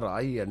 టన్నుల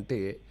రాయి అంటే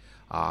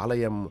ఆ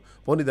ఆలయం,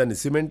 పోనీ దాన్ని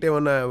సిమెంట్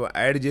ఏమన్నా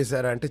యాడ్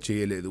చేశారా అంటే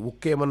చేయలేదు,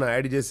 ఉక్కు ఏమన్నా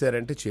యాడ్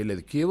చేశారంటే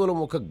చేయలేదు, కేవలం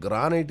ఒక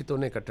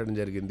గ్రానైట్తోనే కట్టడం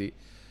జరిగింది.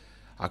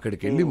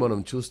 అక్కడికి వెళ్ళి మనం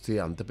చూస్తే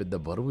అంత పెద్ద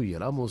బరువు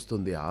ఎలా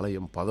మోస్తుంది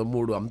ఆలయం.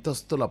 13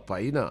 అంతస్తుల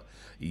పైన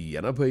ఈ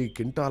 80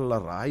 క్వింటాళ్ళ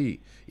రాయి,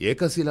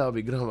 ఏకశిలా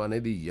విగ్రహం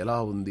అనేది ఎలా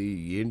ఉంది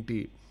ఏంటి.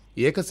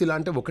 ఏకశిల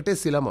అంటే ఒకటే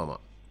శిల మామ,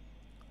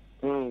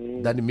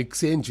 దాన్ని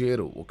మిక్స్ ఏం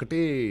చేయరు.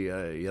 ఒకటే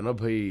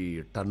 80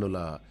 టన్నుల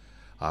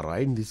ఆ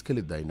రాయిని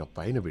తీసుకెళ్ళి దాన్ని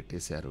పైన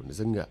పెట్టేశారు.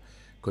 నిజంగా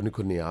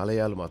కొన్ని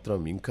ఆలయాలు మాత్రం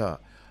ఇంకా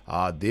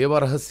ఆ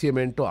దేవరహస్యం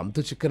ఏంటో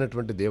అంతు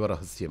చిక్కనటువంటి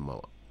దేవరహస్యం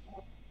మామ.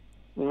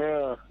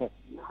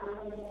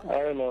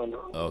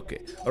 ఓకే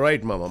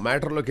రైట్ మామ,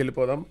 మ్యాటర్లోకి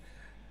వెళ్ళిపోదాం.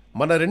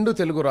 మన 2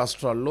 తెలుగు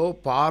రాష్ట్రాల్లో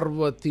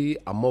పార్వతి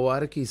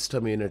అమ్మవారికి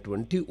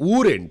ఇష్టమైనటువంటి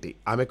ఊరేంటి,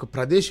 ఆమెకు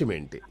ప్రదేశం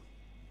ఏంటి?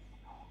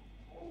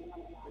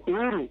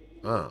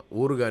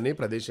 ఊరు కానీ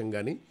ప్రదేశం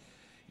కానీ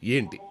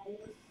ఏంటి?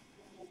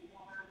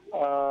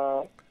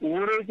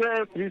 ఊరైతే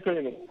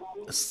శ్రీశైలం.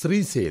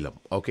 శ్రీశైలం.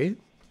 ఓకే.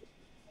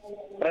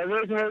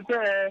 ప్రదేశం అయితే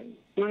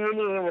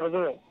శివుని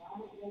హృదయం.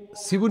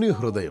 శివుని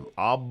హృదయం.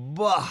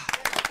 అబ్బా,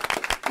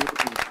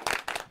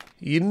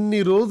 ఇన్ని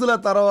రోజుల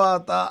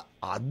తర్వాత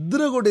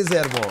అద్ర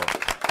కొట్టేశారు మామ.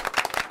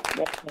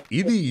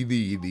 ఇది ఇది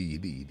ఇది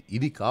ఇది ఇది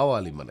ఇది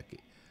కావాలి మనకి.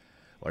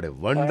 వాడే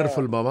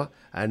వండర్ఫుల్ మామ.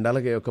 అండ్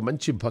అలాగే ఒక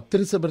మంచి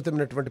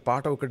భక్తిరసభరితమైనటువంటి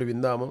పాట ఒకటి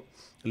విందాము,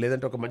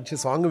 లేదంటే ఒక మంచి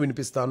సాంగ్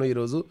వినిపిస్తాను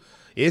ఈరోజు.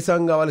 ఏ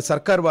సాంగ్ కావాలి?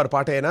 సర్కార్ వారి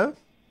పాట అయినా?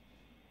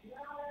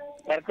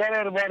 సర్కార్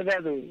వారి పాట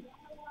కాదు,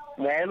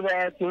 మామూలుగా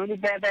శివుని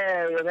పాట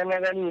ఏదన్నా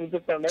కానీ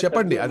వినిపిస్తాను.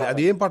 చెప్పండి,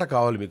 అది ఏం పాట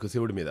కావాలి మీకు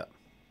శివుడి మీద?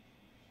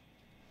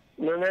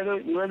 ఏదో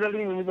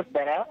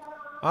వినిపిస్తారా?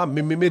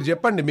 మీరు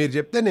చెప్పండి, మీరు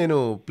చెప్తే నేను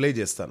ప్లే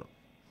చేస్తాను.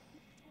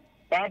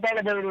 పాతాళ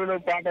భైరవి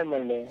పాట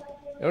ఉందండి.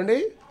 ఏమండి?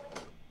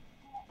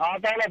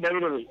 పాతాళ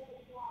భైరవి.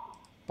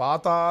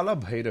 పాతాళ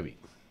భైరవి.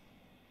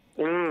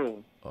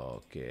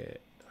 ఓకే,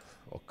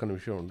 ఒక్క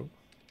నిమిషం ఉండు.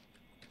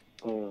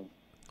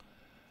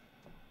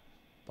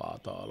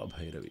 పాతాళ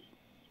భైరవి.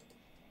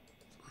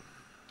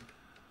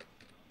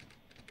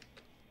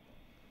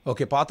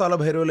 ఓకే, పాతాళ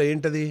భైరవిలో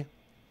ఏంటది?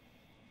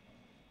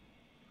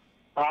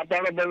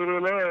 పాతాళ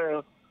భైరవిలో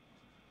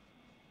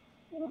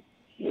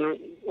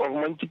ఒక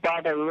మంచి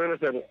పాట ఏదైనా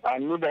సరే,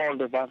 అన్ని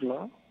బాగుంటాయి పాటలు.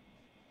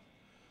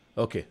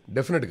 ఓకే,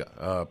 డెఫినెట్గా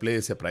ప్లే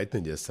చేసే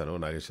ప్రయత్నం చేస్తాను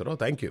నాగేశ్వరరావు.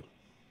 Thank you.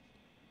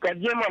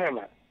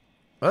 కజ్జేమరన్నా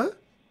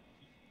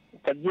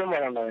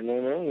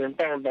నేను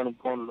వింటా ఉంటాను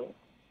ఫోన్లో.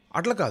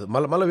 అట్లా కాదు,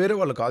 మళ్ళీ వేరే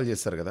వాళ్ళు కాల్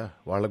చేస్తారు కదా,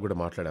 వాళ్ళకు కూడా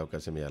మాట్లాడే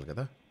అవకాశం ఇవ్వాలి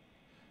కదా.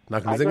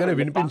 నాకు నిజంగానే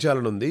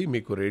వినిపించాలని ఉంది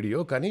మీకు రేడియో,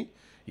 కానీ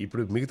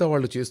ఇప్పుడు మిగతా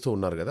వాళ్ళు చేస్తూ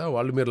ఉన్నారు కదా,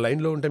 వాళ్ళు మీరు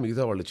లైన్లో ఉంటే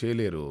మిగతా వాళ్ళు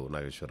చేయలేరు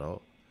నాగేశ్వరరావు.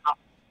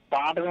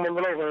 పాటకు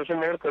ముందులో ఒక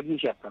విషయం కజ్జి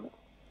చేస్తాను.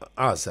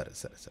 సరే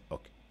సరే సరే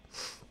ఓకే.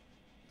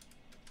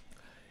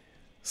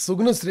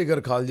 సుగుణశ్రీ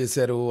గారు కాల్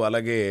చేశారు.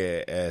 అలాగే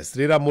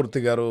శ్రీరామ్మూర్తి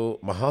గారు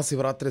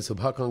మహాశివరాత్రి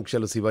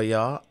శుభాకాంక్షలు శివయ్య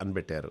అని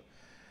పెట్టారు.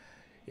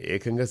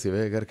 ఏకంగా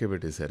శివయ్య గారికే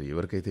పెట్టేశారు,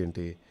 ఎవరికైతే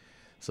ఏంటి.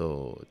 సో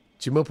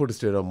చిమ్మపూడి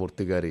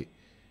శ్రీరామ్మూర్తి గారి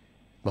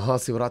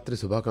మహాశివరాత్రి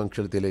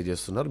శుభాకాంక్షలు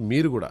తెలియజేస్తున్నారు.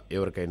 మీరు కూడా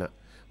ఎవరికైనా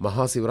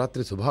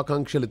మహాశివరాత్రి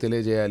శుభాకాంక్షలు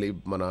తెలియజేయాలి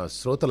మన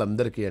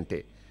శ్రోతలందరికీ అంటే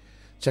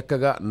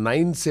చక్కగా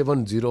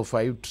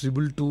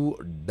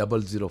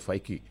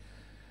 9705222005కి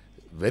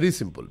వెరీ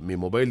సింపుల్, మీ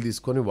మొబైల్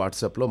తీసుకొని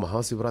వాట్సాప్లో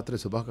మహాశివరాత్రి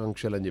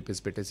శుభాకాంక్షలు అని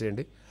చెప్పేసి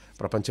పెట్టేసేయండి.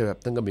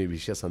 ప్రపంచవ్యాప్తంగా మీ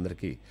విషయాస్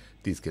అందరికీ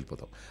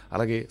తీసుకెళ్ళిపోతాం.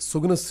 అలాగే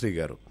సుగుణశ్రీ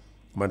గారు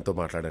మనతో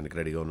మాట్లాడడానికి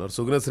రెడీగా ఉన్నారు.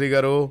 సుగుణశ్రీ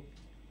గారు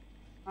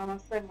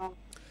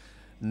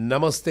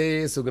నమస్తే.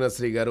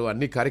 సుగుణశ్రీ గారు,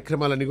 అన్ని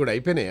కార్యక్రమాలన్నీ కూడా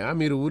అయిపోయినాయా?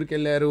 మీరు ఊరికి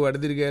వెళ్ళారు, అడి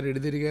తిరిగారు,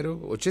 ఇడి తిరిగారు,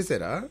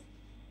 వచ్చేసారా?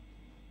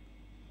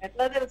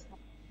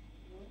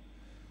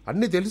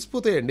 అన్నీ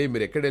తెలిసిపోతాయండి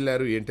మీరు ఎక్కడ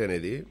వెళ్ళారు ఏంటి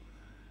అనేది.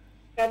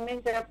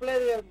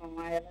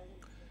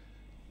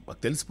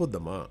 మాకు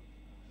తెలిసిపోద్దమ్మా.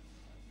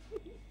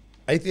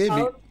 అయితే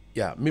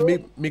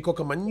మీకు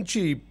ఒక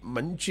మంచి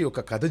మంచి ఒక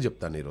కథ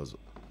చెప్తాను ఈరోజు.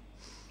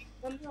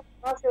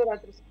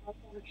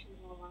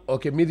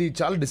 ఓకే, మీది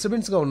చాలా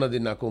డిస్టర్బెన్స్గా ఉన్నది.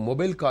 నాకు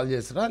మొబైల్ కాల్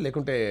చేస్తారా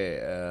లేకుంటే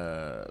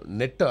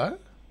నెట్?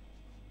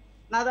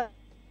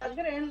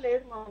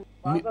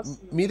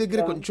 మీ దగ్గర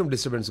కొంచెం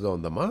డిస్టర్బెన్స్గా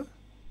ఉందమ్మా.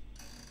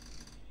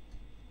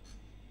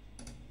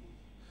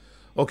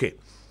 ఓకే,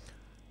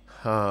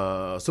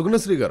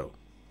 సుగుణశ్రీ గారు,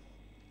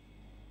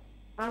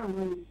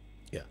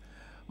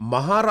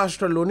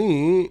 మహారాష్ట్రలోని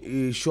ఈ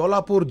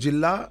షోలాపూర్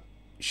జిల్లా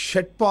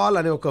షట్పాల్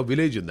అనే ఒక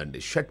విలేజ్ ఉందండి.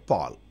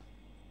 షట్పాల్,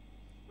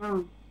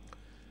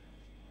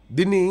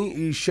 దీన్ని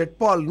ఈ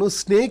షట్పాల్ను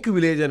స్నేక్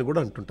విలేజ్ అని కూడా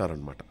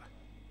అంటుంటారనమాట.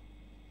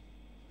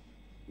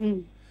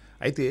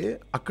 అయితే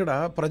అక్కడ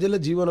ప్రజల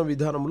జీవన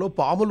విధానంలో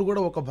పాములు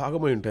కూడా ఒక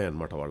భాగమై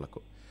ఉంటాయన్నమాట. వాళ్లకు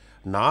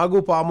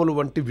నాగు పాములు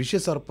వంటి విష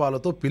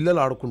సర్పాలతో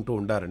పిల్లలు ఆడుకుంటూ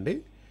ఉండారండి.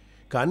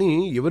 కానీ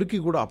ఎవరికి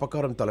కూడా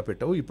అపకారం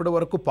తలపెట్టవు. ఇప్పటి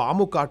వరకు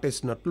పాము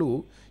కాటేసినట్లు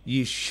ఈ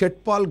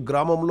షట్పాల్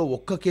గ్రామంలో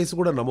ఒక్క కేసు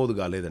కూడా నమోదు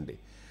కాలేదండి.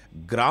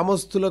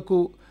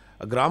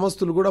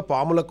 గ్రామస్తులు కూడా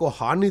పాములకు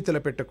హాని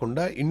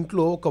తలపెట్టకుండా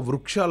ఇంట్లో ఒక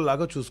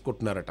వృక్షాల్లాగా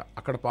చూసుకుంటున్నారట.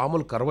 అక్కడ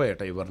పాములు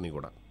కరవయట ఎవరిని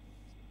కూడా.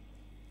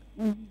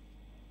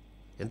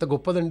 ఎంత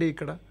గొప్పదండి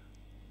ఇక్కడ.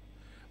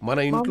 మన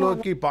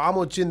ఇంట్లోకి పాము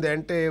వచ్చింది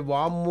అంటే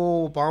వామ్మో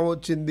పాము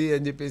వచ్చింది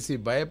అని చెప్పేసి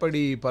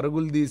భయపడి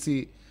పరుగులు తీసి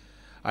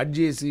అది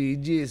చేసి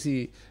ఇది చేసి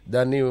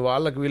దాన్ని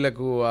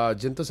వీళ్ళకు ఆ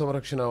జంతు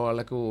సంరక్షణ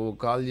వాళ్ళకు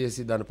కాల్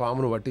చేసి దాని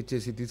పామును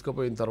పట్టించేసి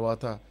తీసుకుపోయిన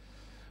తర్వాత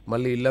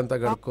మళ్ళీ ఇల్లంతా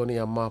కడుక్కొని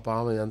అమ్మ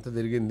పాము ఎంత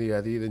తిరిగింది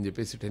అది ఇది అని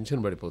చెప్పేసి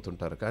టెన్షన్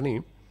పడిపోతుంటారు. కానీ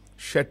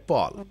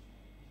షట్పాల్,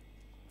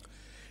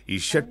 ఈ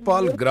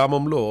షట్పాల్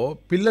గ్రామంలో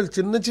పిల్లలు,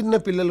 చిన్న చిన్న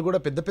పిల్లలు కూడా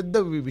పెద్ద పెద్ద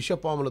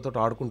విషపాములతో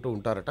ఆడుకుంటూ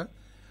ఉంటారట.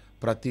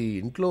 ప్రతి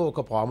ఇంట్లో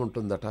ఒక పాము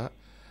ఉంటుందట.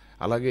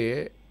 అలాగే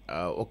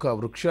ఒక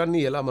వృక్షాన్ని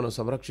ఎలా మనం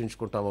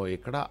సంరక్షించుకుంటామో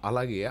ఇక్కడ,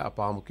 అలాగే ఆ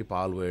పాముకి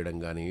పాలు వేయడం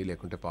కానీ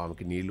లేకుంటే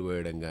పాముకి నీళ్లు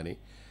వేయడం కానీ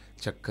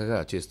చక్కగా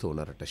చేస్తూ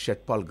ఉన్నారట.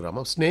 షట్పాల్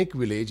గ్రామం, snake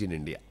village in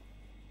India.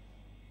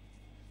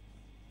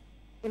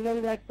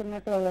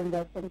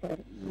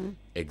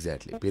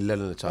 Exactly,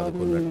 పిల్లలను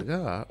చదువుకున్నట్టుగా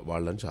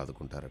వాళ్ళని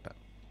చదువుకుంటారట.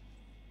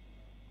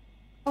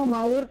 మా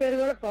ఊరి పేరు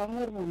కూడా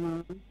పామూరు మామ.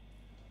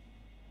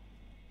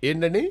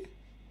 ఏంటండి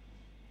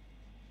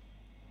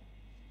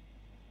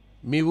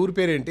మీ ఊరి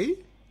పేరేంటి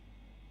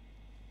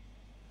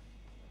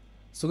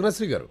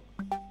సుగుణశ్రీ గారు?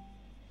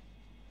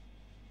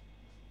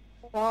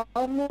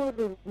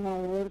 పామూరు మా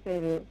ఊరి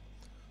పేరు.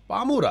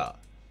 పామూరా?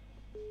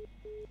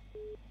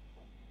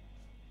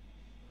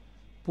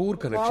 Poor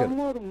connection.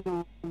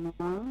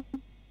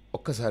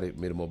 ఒక్కసారి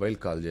మీరు మొబైల్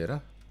కాల్ చేయరా?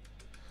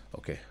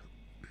 ఓకే,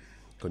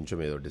 కొంచెం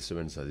ఏదో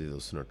డిస్టర్బెన్స్ అది ఇది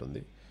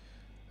వస్తున్నట్టుంది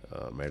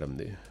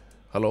మేడంది.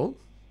 హలో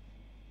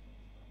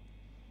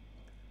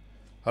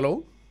హలో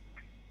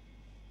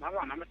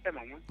నమస్తే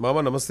మామ.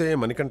 నమస్తే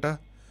మణికంఠ,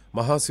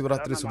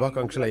 మహాశివరాత్రి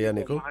శుభాకాంక్షలు అయ్యా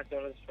నీకు.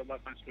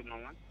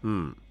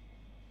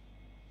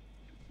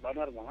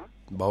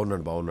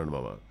 బాగున్నాను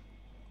మామ.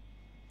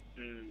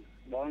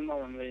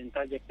 బాగుంది. ఇంత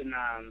చెప్పిన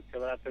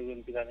శివరాత్రి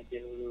గురించి కానీ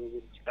దేవుడు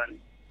గురించి కానీ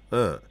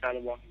చాలా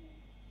బాగుంది.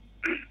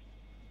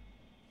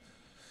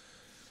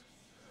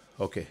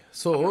 ఓకే,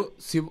 సో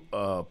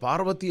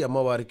పార్వతీ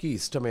అమ్మవారికి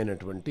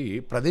ఇష్టమైనటువంటి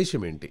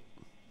ప్రదేశం ఏంటి?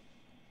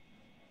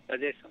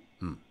 ప్రదేశం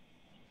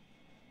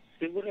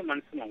శివుడి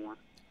మనసు మామ.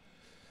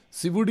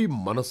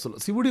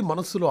 శివుడి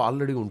మనస్సులో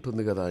ఆల్రెడీ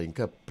ఉంటుంది కదా,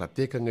 ఇంకా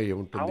ప్రత్యేకంగా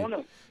ఏముంటుంది?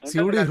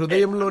 శివుడి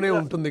హృదయంలోనే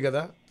ఉంటుంది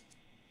కదా.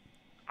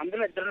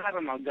 అందులో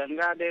ఇద్దరున్నారమ్మా,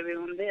 గంగాదేవి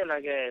ఉంది,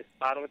 అలాగే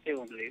పార్వతి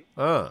ఉంది.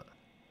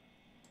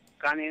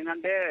 కానీ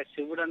ఏంటంటే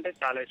శివుడు అంటే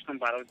చాలా ఇష్టం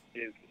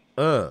పార్వతీదేవికి,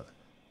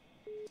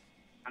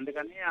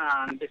 అందుకని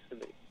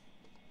అనిపిస్తుంది.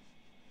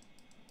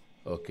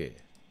 ఓకే,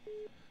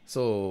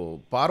 సో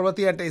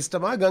పార్వతి అంటే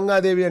ఇష్టమా,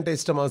 గంగాదేవి అంటే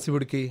ఇష్టమా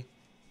శివుడికి?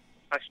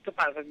 ఫస్ట్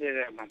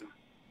పార్వతీదేవి అమ్మ,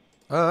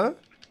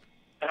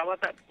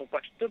 తర్వాత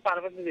ఫస్ట్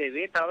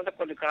పార్వతీదేవి, తర్వాత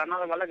కొన్ని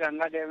కారణాల వల్ల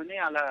గంగాదేవిని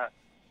అలా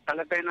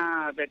తలపైన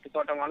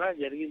పెట్టుకోవటం వల్ల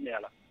జరిగింది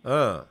అలా.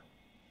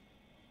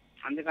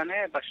 అందుకనే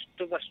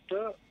ఫస్ట్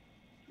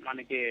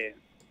మనకి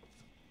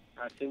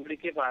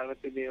శివుడికి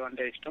పార్వతీదేవి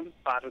అంటే ఇష్టం,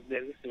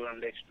 పార్వతీదేవికి శివుడు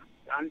అంటే ఇష్టం.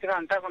 అంతగా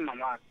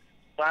అంటాకున్నామా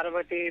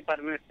పార్వతి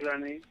పరమేశ్వరు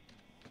అని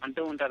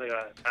అంటూ ఉంటారు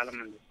కదా చాలా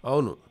మంది.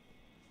 అవును,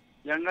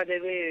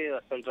 గంగాదేవి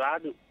అసలు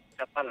రాదు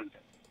చెప్పాలంటే.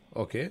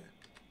 ఓకే,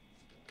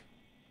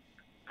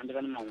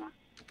 అందుకని మామ.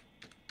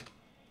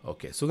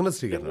 ఓకే,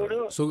 సుగుణశ్రీ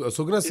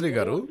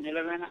గారు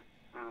నిలమైన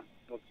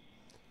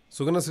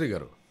సుగుణశ్రీ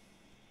గారు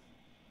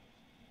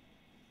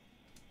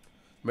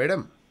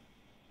మేడం,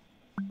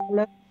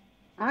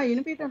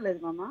 వినిపించడం లేదు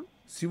మామ.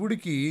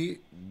 శివుడికి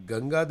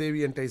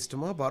గంగాదేవి అంటే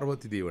ఇష్టమా,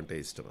 పార్వతీదేవి అంటే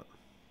ఇష్టమా?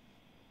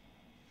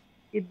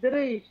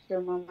 ఇద్దరు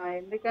ఇష్టం మామ.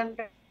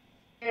 ఎందుకంటే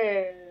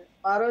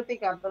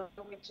పార్వతికి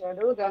అందరం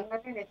ఇచ్చాడు,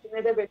 గంగని నెత్తి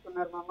మీదే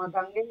పెట్టుకున్నారు మామ.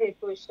 గంగే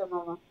ఎక్కువ ఇష్టం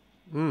మామ.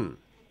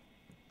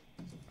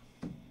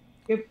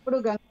 ఎప్పుడు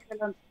గంగ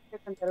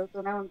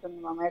జరుగుతూనే ఉంటుంది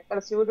మామ. ఎక్కడ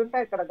శివుడు ఉంటే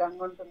అక్కడ గంగ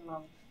ఉంటుంది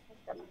మామ.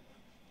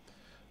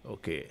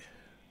 ఓకే,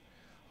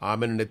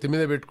 ఆమెను నెత్తి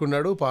మీద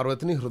పెట్టుకున్నాడు,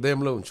 పార్వతిని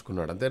హృదయంలో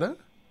ఉంచుకున్నాడు, అంతేనా?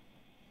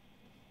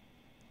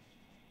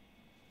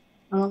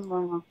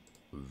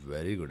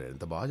 వెరీ గుడ్,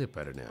 ఎంత బాగా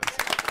చెప్పారండి.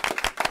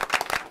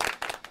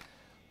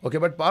 ఓకే,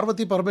 బట్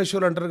పార్వతీ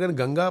పరమేశ్వరులు అంటారు కానీ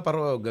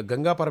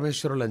గంగా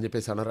పరమేశ్వరులు అని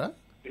చెప్పేసి అనరా?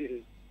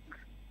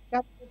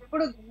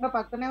 ఎప్పుడు గంగ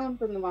పక్కనే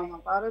ఉంటుంది మామ.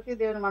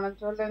 పార్వతీదేవిని మనం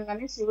చూడలేం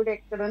కానీ శివుడు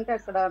ఎక్కడంటే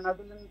అక్కడ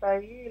నదులు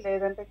ఉంటాయి,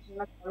 లేదంటే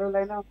చిన్న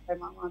కాలువలైనా ఉంటాయి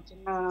మామ,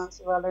 చిన్న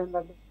శివాలయం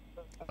దగ్గర.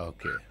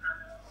 ఓకే,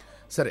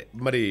 సరే,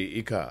 మరి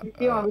ఇక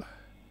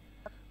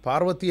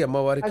పార్వతీ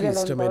అమ్మవారికి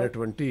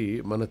ఇష్టమైనటువంటి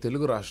మన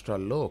తెలుగు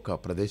రాష్ట్రాల్లో ఒక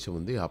ప్రదేశం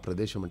ఉంది. ఆ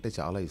ప్రదేశం అంటే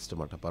చాలా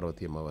ఇష్టమట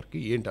పార్వతీ అమ్మవారికి.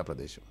 ఏంటి ఆ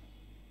ప్రదేశం?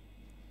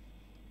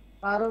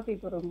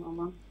 పార్వతీపురం మామ.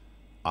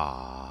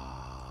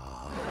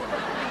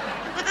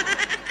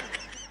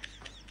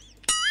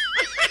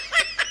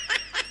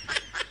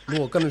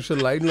 నువ్వు ఒక్క నిమిషం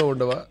లైన్లో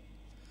ఉండవా?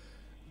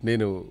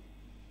 నేను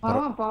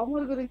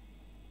పామూరు గురించి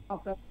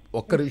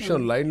ఒక్క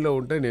నిమిషం లైన్లో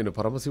ఉంటే నేను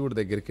పరమశివుడి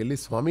దగ్గరికి వెళ్ళి,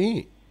 స్వామి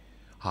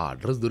ఆ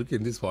అడ్రస్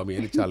దొరికింది స్వామి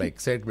అని చాలా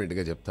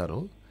ఎక్సైట్మెంట్గా చెప్తాను.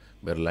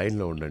 మీరు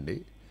లైన్లో ఉండండి.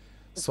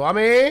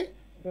 స్వామి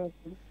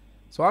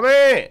స్వామి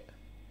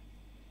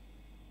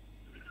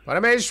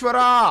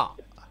పరమేశ్వరా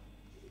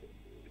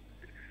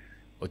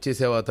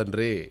వచ్చేసేవా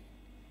తండ్రి?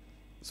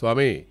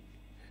 స్వామి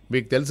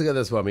మీకు తెలుసు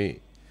కదా స్వామి,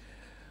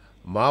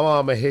 మావా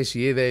మహేష్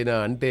ఏదైనా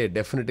అంటే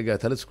డెఫినెట్గా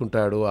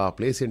తలుచుకుంటాడు, ఆ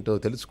ప్లేస్ ఏంటో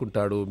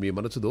తెలుసుకుంటాడు, మీ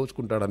మనసు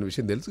దోచుకుంటాడు అన్న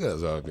విషయం తెలుసు కదా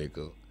స్వామి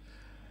మీకు.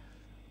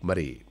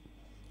 మరి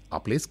ఆ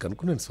ప్లేస్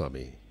కనుక్కున్నాను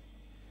స్వామి.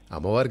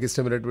 అమ్మవారికి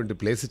ఇష్టమైనటువంటి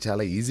ప్లేస్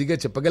చాలా ఈజీగా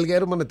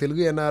చెప్పగలిగారు మన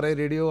తెలుగు ఎన్ఆర్ఐ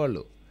రేడియో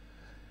వాళ్ళు.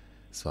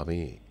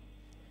 స్వామి,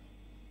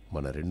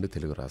 మన 2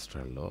 తెలుగు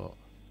రాష్ట్రాల్లో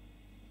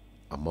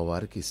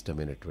అమ్మవారికి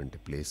ఇష్టమైనటువంటి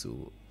ప్లేసు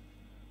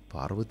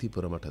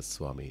పార్వతీపురం అట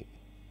స్వామి.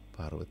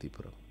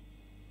 పార్వతీపురం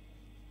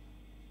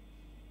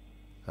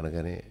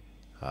అనగానే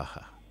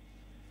ఆహా,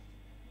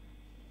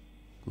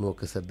 నువ్వు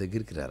ఒక్కసారి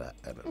దగ్గరికి రారా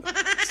అన్నాడు.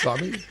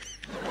 స్వామి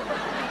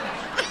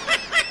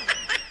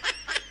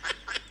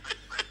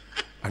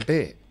అంటే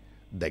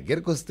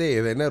దగ్గరికి వస్తే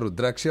ఏదైనా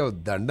రుద్రాక్ష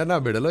దండ నా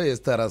మెడలో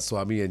వేస్తారా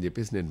స్వామి అని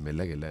చెప్పేసి నేను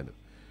మెల్లగా వెళ్ళాను.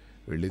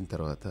 వెళ్ళిన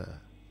తర్వాత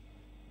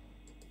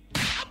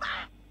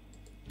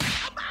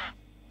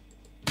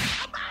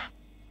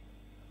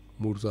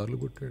మూడు సార్లు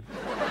కొట్టాడు.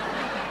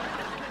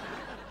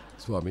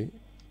 స్వామి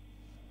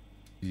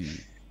ఈ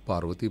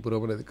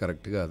పార్వతీపురం అనేది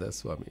కరెక్ట్ కాదా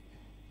స్వామి?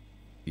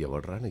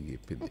 ఎవడరా నాకు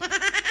చెప్పింది?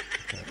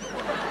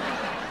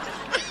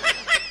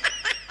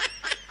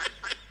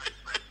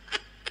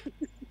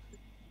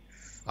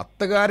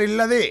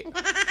 అత్తగారిల్లదే.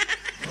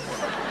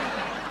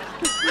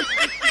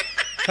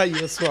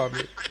 అయ్యో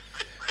స్వామి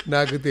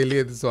నాకు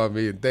తెలియదు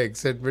స్వామి, ఇంత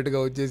ఎక్సైట్మెంట్గా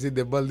వచ్చేసి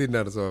దెబ్బలు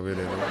తిన్నాను స్వామి.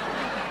 నేను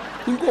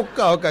ఇంకొక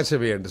అవకాశం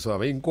ఇవ్వండి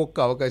స్వామి, ఇంకొక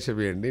అవకాశం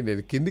ఇవ్వండి,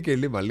 నేను కిందికి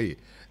వెళ్ళి మళ్ళీ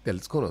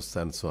తెలుసుకొని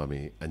వస్తాను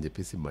స్వామి అని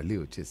చెప్పేసి మళ్ళీ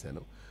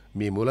వచ్చేసాను.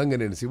 మీ మూలంగా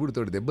నేను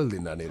శివుడితో దెబ్బలు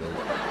తిన్నాను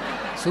ఈరోజు.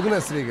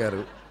 సుగుణశ్రీ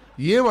గారు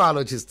ఏం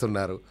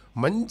ఆలోచిస్తున్నారు?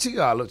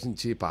 మంచిగా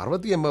ఆలోచించి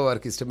పార్వతీ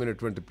అమ్మవారికి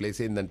ఇష్టమైనటువంటి ప్లేస్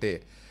ఏంటంటే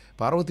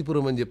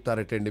పార్వతీపురం అని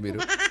చెప్తారటండి మీరు.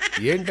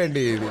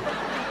 ఏంటండి ఇది?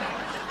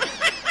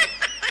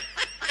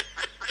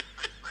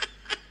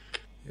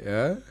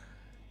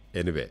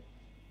 ఎనీవే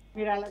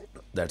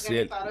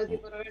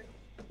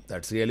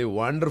దట్స్ రియలీ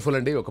వండర్ఫుల్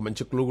అండి. ఒక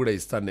మంచి క్లూ కూడా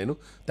ఇస్తాను నేను.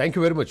 థ్యాంక్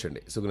యూ వెరీ మచ్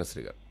అండి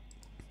సుగుణశ్రీ గారు.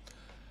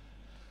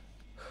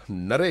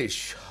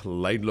 నరేష్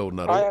లైన్లో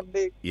ఉన్నారు.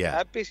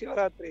 హ్యాపీ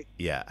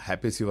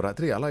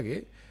శివరాత్రి. అలాగే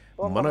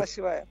మన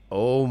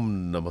ఓం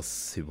నమ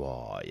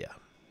శివాయ.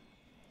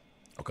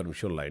 ఒక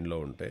నిమిషం లైన్లో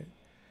ఉంటే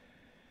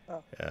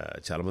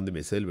చాలామంది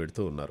మెసేజ్లు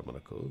పెడుతూ ఉన్నారు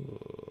మనకు.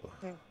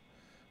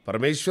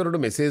 పరమేశ్వరుడు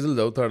మెసేజ్లు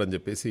చదువుతాడని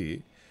చెప్పేసి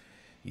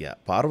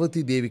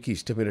పార్వతీదేవికి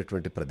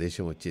ఇష్టమైనటువంటి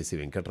ప్రదేశం వచ్చేసి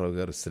వెంకట్రావు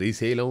గారు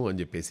శ్రీశైలం అని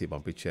చెప్పేసి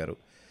పంపించారు.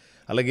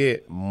 అలాగే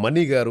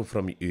మణి గారు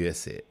from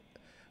USA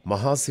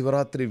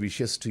Mahashivratri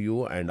wishes to you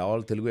and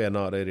all Telugu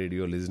NRI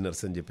radio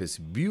listeners అని చెప్పేసి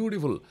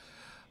బ్యూటిఫుల్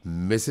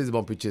మెసేజ్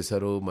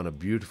పంపించేశారు మన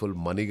బ్యూటిఫుల్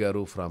మణి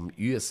గారు ఫ్రమ్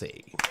యుఎస్ఏ.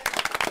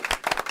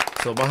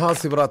 సో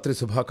మహాశివరాత్రి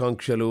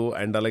శుభాకాంక్షలు.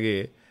 అండ్ అలాగే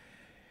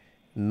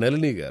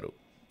నళిని గారు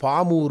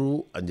పామూరు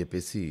అని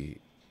చెప్పేసి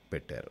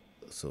పెట్టారు.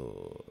 సో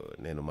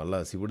నేను మళ్ళా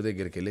శివుడి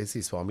దగ్గరికి వెళ్ళేసి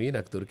స్వామి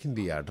నాకు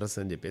దొరికింది ఈ అడ్రస్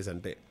అని చెప్పేసి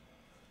అంటే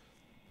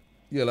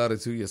ఎలా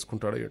రిసీవ్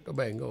చేసుకుంటాడో ఏంటో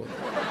భయంగా ఉంది.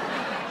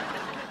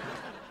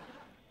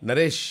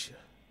 నరేష్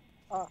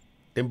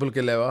టెంపుల్కి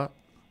వెళ్ళావా?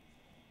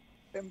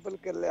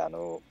 టెంపుల్కి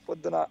వెళ్ళాను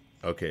పొద్దున.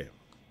 ఓకే.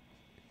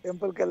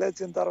 టెంపుల్కి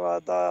వెళ్ళొచ్చిన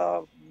తర్వాత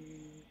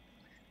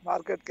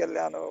మార్కెట్కి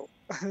వెళ్ళాను,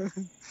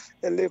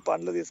 వెళ్ళి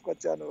పండ్లు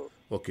తీసుకొచ్చాను.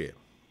 ఓకే.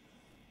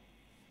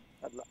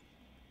 అట్లా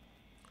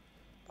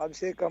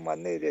అభిషేకం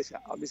అన్నీ చేసా.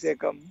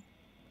 అభిషేకం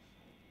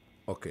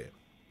ఓకే,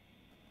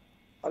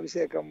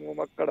 అభిషేకము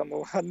మక్కడము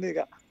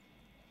అన్నీగా.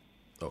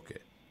 ఓకే.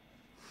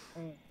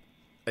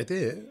 అయితే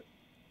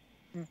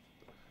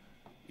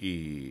ఈ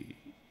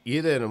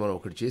ఏదైనా మనం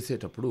ఒకటి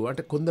చేసేటప్పుడు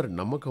అంటే కొందరు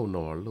నమ్మకం ఉన్న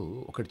వాళ్ళు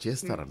ఒకటి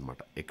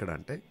చేస్తారనమాట. ఎక్కడ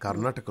అంటే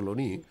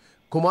కర్ణాటకలోని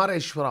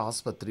కుమారేశ్వర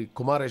ఆసుపత్రి,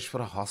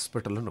 కుమారేశ్వర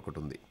హాస్పిటల్ అని ఒకటి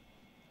ఉంది.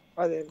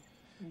 అదే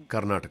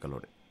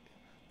కర్ణాటకలోని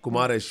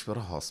కుమారేశ్వర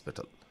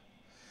హాస్పిటల్.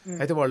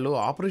 అయితే వాళ్ళు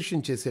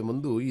ఆపరేషన్ చేసే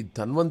ముందు ఈ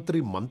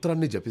ధన్వంతరి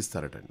మంత్రాన్ని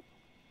జపిస్తారటండి.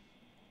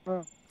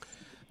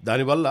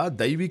 దానివల్ల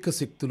దైవిక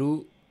శక్తులు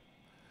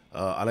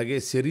అలాగే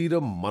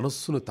శరీరం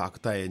మనస్సును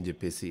తాకుతాయని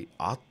చెప్పేసి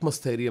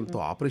ఆత్మస్థైర్యంతో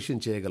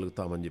ఆపరేషన్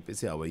చేయగలుగుతామని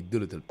చెప్పేసి ఆ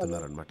వైద్యులు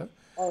తెలుపుతున్నారనమాట.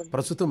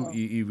 ప్రస్తుతం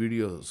ఈ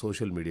వీడియో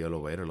సోషల్ మీడియాలో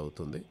వైరల్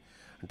అవుతుంది.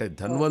 అంటే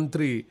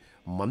ధన్వంతరి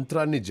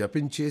మంత్రాన్ని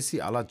జపించేసి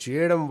అలా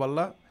చేయడం వల్ల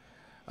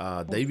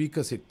దైవిక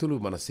శక్తులు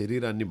మన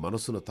శరీరాన్ని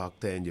మనస్సును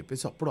తాకుతాయని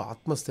చెప్పేసి అప్పుడు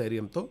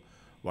ఆత్మస్థైర్యంతో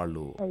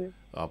వాళ్ళు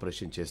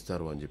ఆపరేషన్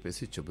చేస్తారు అని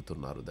చెప్పేసి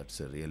చెబుతున్నారు.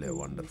 That's really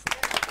wonderful.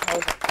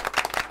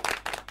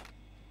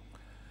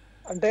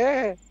 అంటే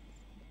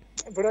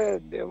ఇప్పుడు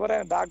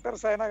ఎవరైనా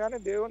డాక్టర్స్ అయినా కానీ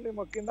దేవుణ్ణి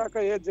మొక్కిందాక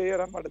ఏది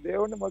చేయరు అనమాట.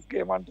 దేవుణ్ణి మొక్కి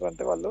ఏమంటారు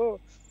అంటే వాళ్ళు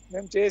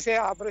మేము చేసే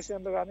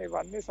ఆపరేషన్లు కానీ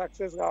ఇవన్నీ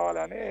సక్సెస్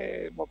కావాలని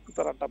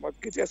మొక్కుతారంట,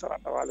 మొక్కి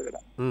చేస్తారంట వాళ్ళు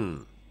కూడా.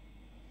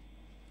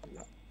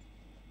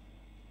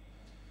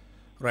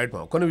 రైట్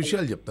మా కొన్ని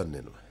విషయాలు చెప్తాను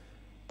నేను.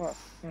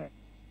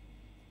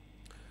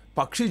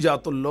 పక్షి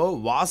జాతుల్లో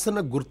వాసన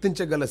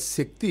గుర్తించగల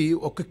శక్తి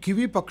ఒక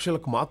కివి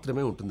పక్షులకు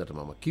మాత్రమే ఉంటుందట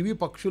మామ. కివి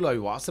పక్షులు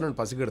అవి వాసనను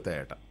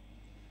పసిగడతాయట.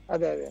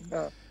 అదే అదే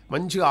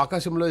మంచిగా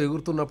ఆకాశంలో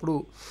ఎగురుతున్నప్పుడు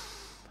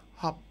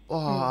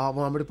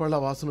మామిడి పళ్ళ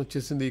వాసన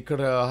వచ్చేసింది,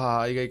 ఇక్కడ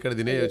హాయిగా ఇక్కడ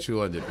తినేయచ్చు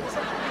అని చెప్పేసి.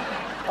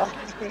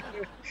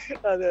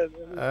 అదే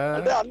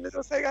అదే అన్ని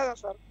చూస్తాయి కదా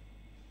సార్.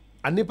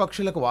 అన్ని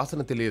పక్షులకు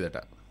వాసన తెలియదట.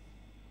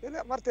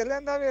 మరి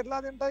తెలియదు అవి ఎట్లా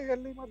తింటాయి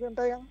వెళ్ళి మరి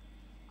తింటాయి కదా.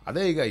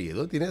 అదే ఇక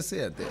ఏదో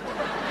తినేస్తాయి అంతే.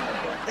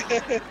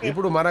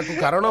 ఇప్పుడు మనకు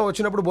కరోనా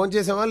వచ్చినప్పుడు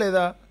భోంచేసామా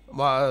లేదా?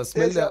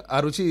 స్మెల్ ఆ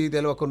రుచి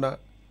తెలియకుండా.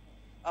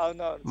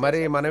 మరి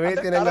మనమే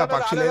తినగా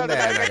పక్షులేదా?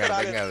 నాకు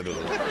అర్థం కాదు.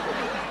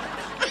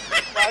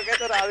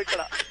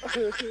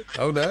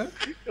 అవునా?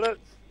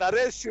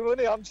 నరేష్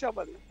శివుని అంశం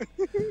అది.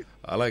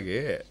 అలాగే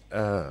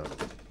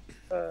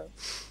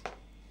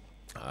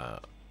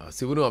ఆ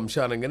శివుని అంశ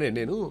అనగానే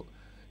నేను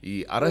ఈ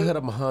అరహర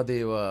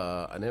మహాదేవ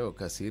అనే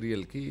ఒక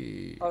సీరియల్కి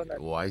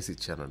వాయిస్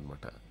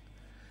ఇచ్చానమాట.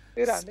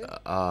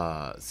 ఆ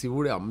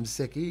శివుడి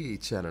అంశకి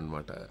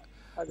ఇచ్చానమాట.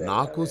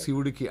 నాకు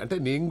శివుడికి అంటే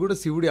నేను కూడా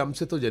శివుడి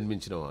అంశతో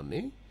జన్మించిన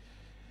వాడిని.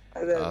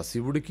 ఆ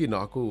శివుడికి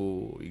నాకు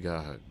ఇక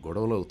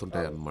గొడవలు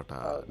అవుతుంటాయి అన్నమాట.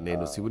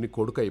 నేను శివుని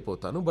కొడుకు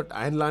అయిపోతాను, బట్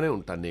ఆయనలానే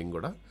ఉంటాను నేను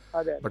కూడా.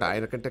 బట్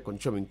ఆయన కంటే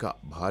కొంచెం ఇంకా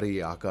భారీ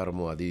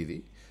ఆకారము అది ఇది.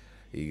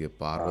 ఇక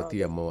పార్వతీ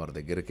అమ్మవారి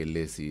దగ్గరికి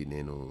వెళ్ళేసి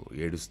నేను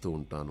ఏడుస్తూ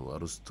ఉంటాను,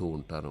 అరుస్తూ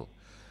ఉంటాను.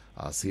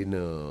 ఆ సీన్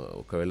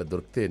ఒకవేళ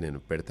దొరికితే నేను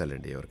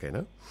పెడతానండి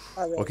ఎవరికైనా.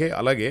 ఓకే,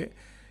 అలాగే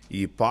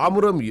ఈ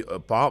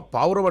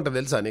పావురం అంటే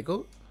తెలుసా నీకు?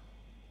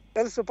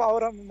 తెలుసు,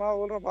 పావురం మా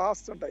ఊళ్ళో బాగా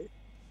వస్తుంటాయి.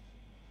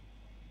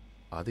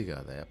 అది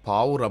కాదా,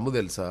 పావు రమ్ము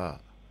తెలుసా?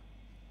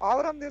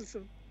 పావురం తెలుసు.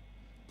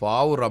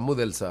 పావు రమ్ము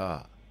తెలుసా?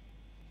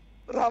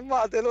 రమ్మ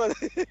తెలియదు.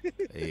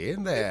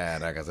 ఏందా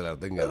నాకు అసలు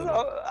అర్థం కాదు.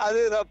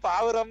 అది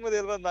పావు రమ్ము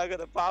తెలియదు నాకు.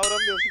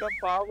 పావురం తెలుసు.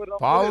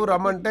 పావు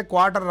రమ్మ అంటే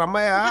క్వార్టర్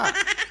రమ్మయ్యా.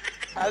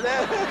 అదే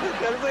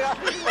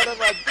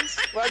తెలుసు.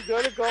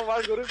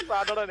 వాడి గురించి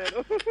మాట్లాడా నేను.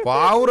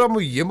 పావురము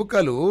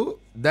ఎముకలు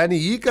దాని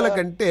ఈకల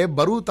కంటే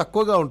బరువు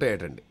తక్కువగా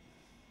ఉంటాయటండి.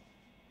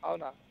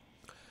 అవునా?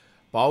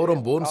 పావురం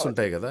బోన్స్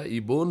ఉంటాయి కదా, ఈ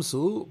బోన్స్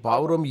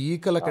పావురం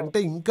ఈకల కంటే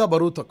ఇంకా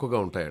బరువు తక్కువగా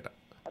ఉంటాయట.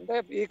 అంటే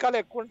ఈకలు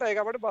ఎక్కువ ఉంటాయి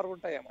కాబట్టి బరువు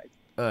ఉంటాయి.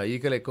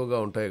 ఈకలు ఎక్కువగా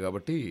ఉంటాయి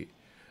కాబట్టి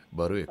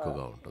బరువు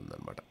ఎక్కువగా ఉంటుంది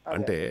అనమాట.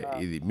 అంటే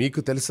ఇది మీకు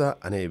తెలుసా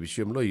అనే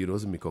విషయంలో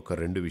ఈరోజు మీకు ఒక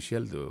 2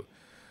 విషయాలు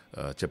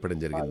చెప్పడం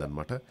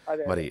జరిగిందనమాట.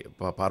 మరి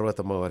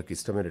పార్వతమ్మ వారికి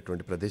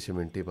ఇష్టమైనటువంటి ప్రదేశం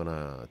ఏంటి మన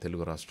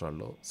తెలుగు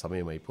రాష్ట్రాల్లో?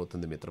 సమయం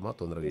అయిపోతుంది మిత్రమా,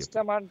 తొందరగా.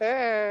 ఇష్టం అంటే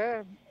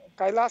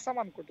కైలాసం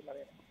అనుకుంటున్నా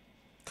నేను.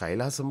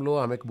 కైలాసంలో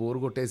ఆమెకు బోరు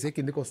కొట్టేసి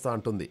కిందికి వస్తా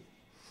అంటుంది.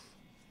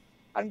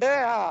 అంటే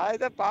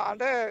అయితే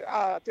అంటే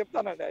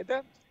చెప్తానండి. అయితే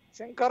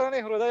శంకరుని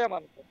హృదయం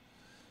అనుకో.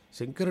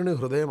 శంకరుని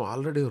హృదయం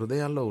ఆల్రెడీ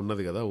హృదయాల్లో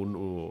ఉన్నది కదా,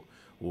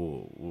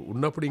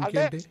 ఉన్నప్పుడు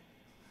ఇంకేంటి?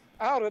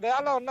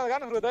 హృదయాల్లో ఉన్నది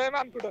కానీ హృదయమే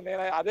అనుకుంటాను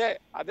నేను. అదే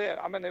అదే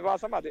ఆమె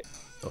నివాసం అదే.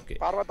 ఓకే,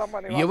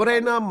 పార్వతమ్మ.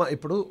 ఎవరైనా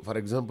ఇప్పుడు ఫర్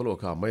ఎగ్జాంపుల్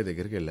ఒక అమ్మాయి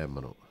దగ్గరికి వెళ్ళాం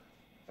మనం.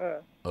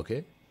 ఓకే,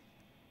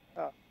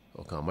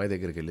 ఒక అమ్మాయి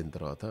దగ్గరికి వెళ్ళిన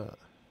తర్వాత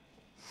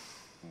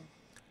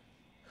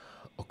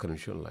ఒక్క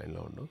నిమిషం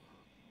లైన్లో ఉండు.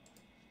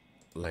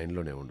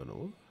 లైన్లోనే ఉండు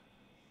నువ్వు.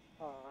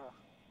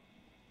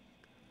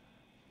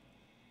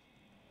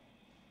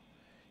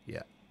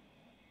 యా,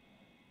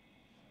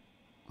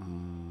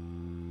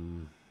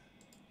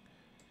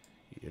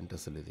 ఏంటి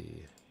అసలు ఇది?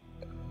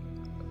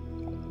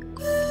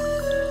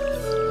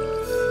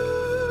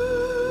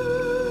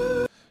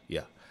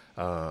 యా,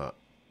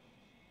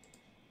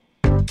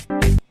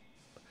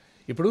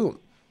 ఇప్పుడు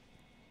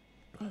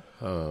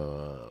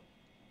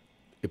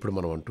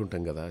మనం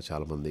అంటుంటాం కదా,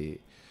 చాలామంది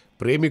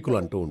ప్రేమికులు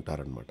అంటూ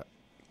ఉంటారనమాట,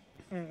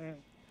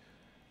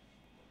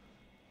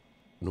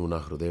 నువ్వు నా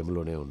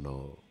హృదయంలోనే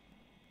ఉన్నావు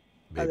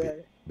బేబీ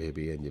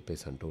బేబీ అని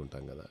చెప్పేసి అంటూ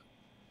ఉంటాం కదా.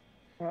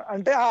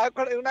 అంటే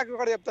నాకు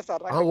ఒకటి చెప్తా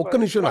సార్. ఒక్క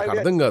నిమిషం, నాకు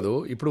అర్థం కాదు.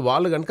 ఇప్పుడు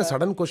వాళ్ళు కనుక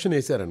సడన్ క్వశ్చన్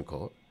వేసారనుకో,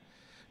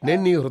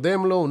 నేను నీ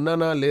హృదయంలో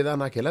ఉన్నానా లేదా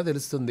నాకు ఎలా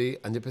తెలుస్తుంది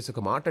అని చెప్పేసి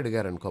ఒక మాట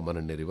అడిగారనుకో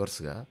మనల్ని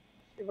రివర్స్గా.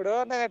 ఇప్పుడు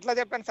నేను ఎట్లా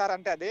చెప్పాను సార్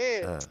అంటే అది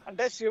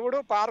అంటే శివుడు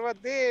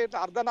పార్వతి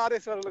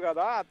అర్ధనారీశ్వరులు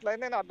కదా, అట్లనే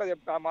నేను అట్లా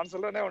చెప్పా.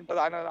 మనసులోనే ఉంటది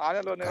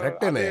ఆయనలోనే.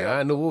 కరెక్టేనే.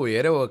 నువ్వు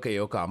వేరే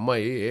ఒక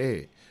అమ్మాయి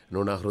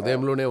నువ్వు నా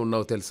హృదయంలోనే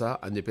ఉన్నావు తెలుసా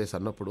అని చెప్పేసి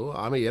అన్నప్పుడు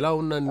ఆమె ఎలా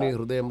ఉన్నాను నీ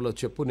హృదయంలో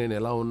చెప్పు, నేను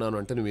ఎలా ఉన్నాను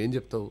అంటే నువ్వేం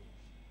చెప్తావు?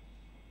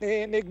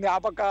 నీ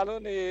జ్ఞాపకాలు,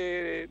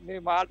 నీ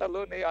మాటలు,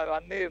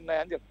 అవన్నీ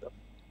ఉన్నాయని చెప్తావు.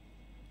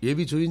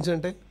 ఏవి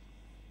చూపించంటే?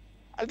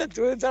 అంటే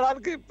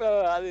చూపించడానికి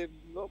అది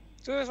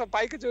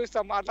పైకి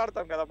చూపిస్తాం,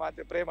 మాట్లాడతాం కదా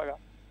మంచి ప్రేమగా.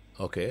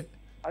 ఓకే,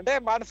 అంటే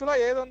మనసులో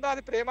ఏది ఉందో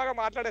అది ప్రేమగా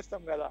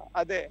మాట్లాడేస్తాం కదా,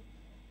 అదే.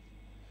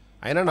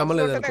 అయినా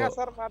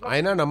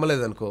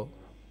నమ్మలేదనుకో.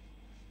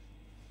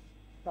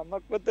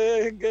 నమ్మకపోతే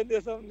ఇంకేం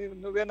చేస్తాం?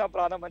 నువ్వే నా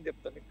ప్రాణం అని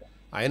చెప్తాను. ఇంకా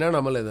అయినా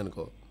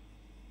నమ్మలేదనుకో,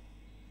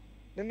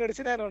 నిన్ను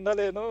విడిచి నేను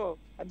ఉండలేను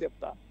అని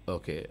చెప్తా.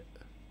 ఓకే,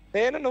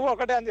 నువ్వు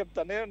ఒకటే అని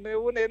చెప్తా.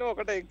 నేను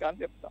ఒకటే ఇంకా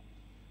అని చెప్తా.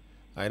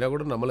 అయినా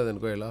కూడా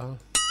నమ్మలేదనుకో, ఎలా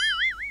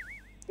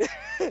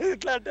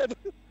ఇట్లా అంటే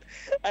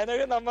అయినా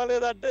కూడా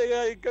నమ్మలేదంటే ఇక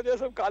ఇంకా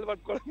చేసాం కాలు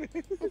పట్టుకోవడం.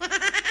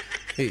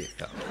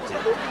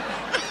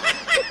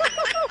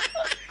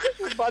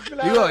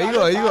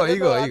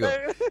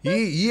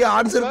 ఈ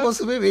ఆన్సర్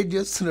కోసమే వెయిట్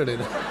చేస్తున్నాడు.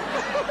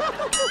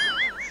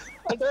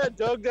 అంటే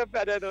జోక్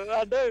చెప్పా నేను.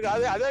 అంటే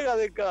అదే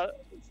కదా ఇంకా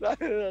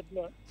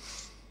అట్లా.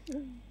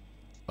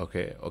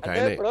 ఓకే,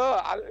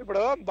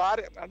 ఇప్పుడు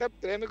భార్య అంటే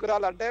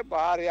ప్రేమికురాలు అంటే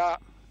భార్య,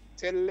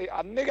 చెల్లి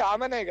అన్ని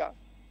ఆమెనేగా,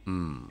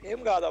 ఏం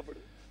కాదు అప్పుడు.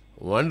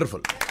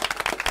 Wonderful,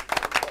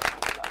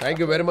 thank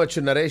you very much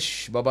Naresh.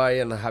 బాబాయ్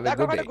and have a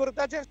good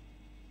day.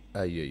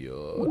 అయ్యయ్యో,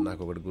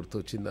 నాకు ఒకటి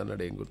గుర్తొచ్చింది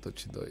అన్నాడు. ఏం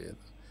గుర్తొచ్చిందో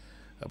ఏదో,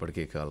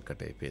 అప్పటికే కాల్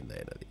కట్ అయిపోయింది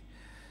ఆయనది.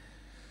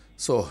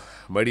 So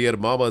my dear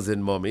మామాస్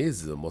and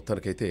mummies,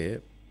 మొత్తానికైతే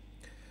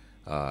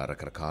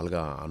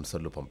రకరకాలుగా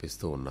ఆన్సర్లు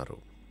పంపిస్తూ ఉన్నారు.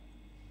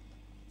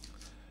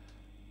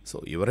 సో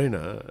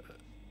ఎవరైనా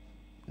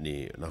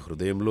నా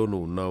హృదయంలో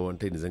నువ్వు ఉన్నావు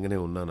అంటే నిజంగానే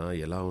ఉన్నానా,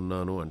 ఎలా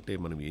ఉన్నాను అంటే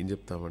మనం ఏం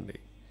చెప్తామండి?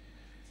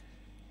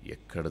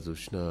 ఎక్కడ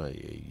చూసినా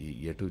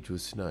ఎటు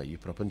చూసినా ఈ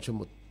ప్రపంచం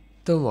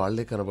మొత్తం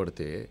వాళ్ళే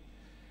కనబడితే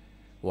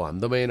ఓ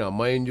అందమైన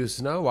అమ్మాయిని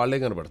చూసినా వాళ్ళే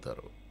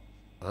కనబడతారు.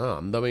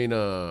 అందమైన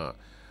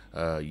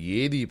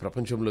ఏది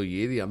ప్రపంచంలో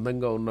ఏది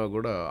అందంగా ఉన్నా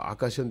కూడా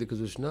ఆకాశం దిక్కు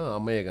చూసినా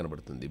అమ్మాయే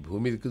కనబడుతుంది,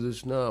 భూమి దిక్కు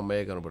చూసినా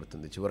అమ్మాయే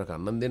కనబడుతుంది, చివరికి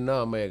అన్నం తిన్నా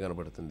అమ్మాయే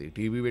కనబడుతుంది,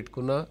 టీవీ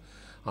పెట్టుకున్నా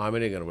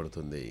ఆమెనే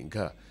కనబడుతుంది.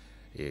 ఇంకా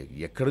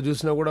ఎక్కడ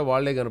చూసినా కూడా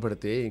వాళ్ళే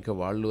కనపడితే ఇంకా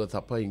వాళ్ళు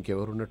తప్ప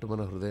ఇంకెవరున్నట్టు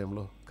మన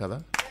హృదయంలో కదా.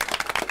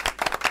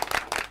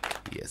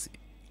 ఎస్,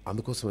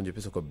 అందుకోసం అని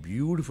చెప్పేసి ఒక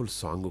బ్యూటిఫుల్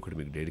సాంగ్ ఒకటి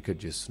మీకు డెడికేట్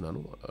చేస్తున్నాను.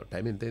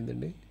 టైం ఎంత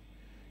అయిందండి?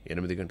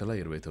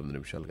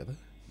 8:29 కదా.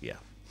 యా,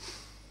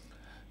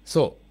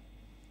 సో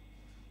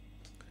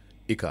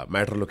ఇక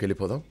మ్యాటర్లోకి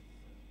వెళ్ళిపోదాం.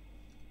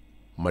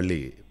 మళ్ళీ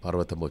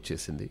పార్వతమ్మ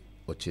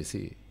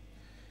వచ్చేసి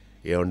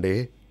ఏమండి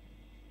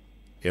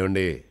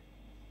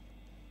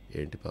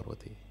ఏంటి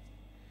పార్వతి,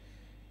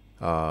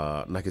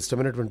 నాకు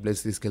ఇష్టమైనటువంటి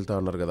ప్లేస్ తీసుకెళ్తా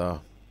అన్నారు కదా,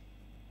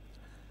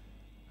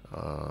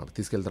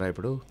 తీసుకెళ్తారా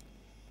ఇప్పుడు?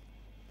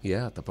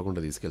 యా, తప్పకుండా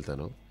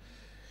తీసుకెళ్తాను.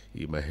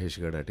 ఈ మహేష్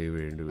గారు అటే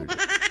వేయండి, వీడు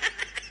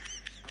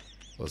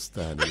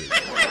వస్తా అని.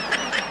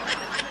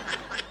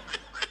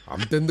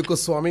 అంతెందుకు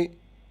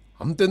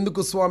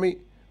స్వామి,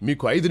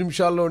 మీకు 5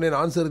 నిమిషాల్లో నేను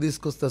ఆన్సర్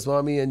తీసుకొస్తా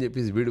స్వామి అని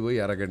చెప్పేసి వీడు పోయి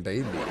అరగంట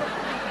అయింది.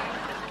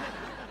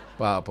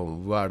 పాపం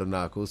వాడు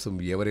నా కోసం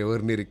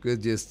ఎవరెవరిని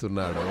రిక్వెస్ట్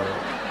చేస్తున్నాడో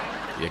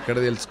ఎక్కడ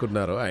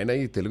తెలుసుకున్నారో. ఆయన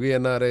ఈ తెలుగు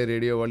ఎన్ఆర్ఐ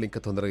రేడియో వాళ్ళు ఇంకా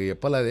తొందరగా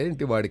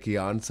చెప్పలేదేంటి వాడికి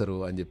ఆన్సరు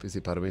అని చెప్పేసి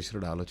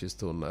పరమేశ్వరుడు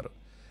ఆలోచిస్తూ ఉన్నారు.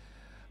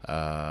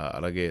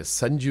 అలాగే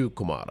సంజీవ్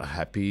కుమార్,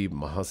 హ్యాపీ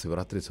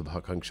మహాశివరాత్రి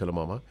శుభాకాంక్షలు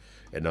మామ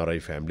ఎన్ఆర్ఐ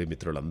ఫ్యామిలీ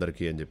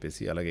మిత్రులందరికీ అని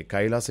చెప్పేసి. అలాగే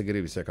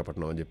కైలాసగిరి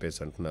విశాఖపట్నం అని చెప్పేసి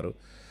అంటున్నారు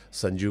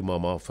సంజీవ్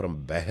మామ ఫ్రమ్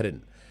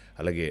బెహ్రెన్.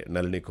 అలాగే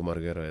నళిని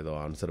కుమార్ గారు ఏదో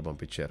ఆన్సర్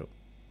పంపించారు.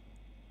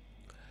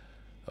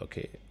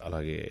 ఓకే,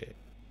 అలాగే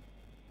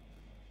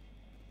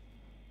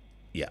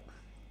యా,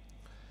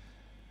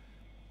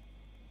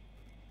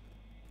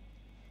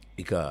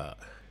 ఇక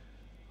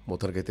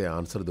మొత్తానికైతే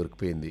ఆన్సర్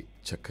దొరికిపోయింది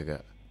చక్కగా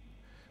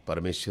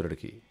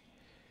పరమేశ్వరుడికి.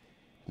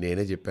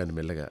 నేనే చెప్పాను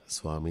మెల్లగా,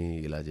 స్వామి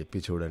ఇలా చెప్పి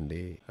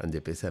చూడండి అని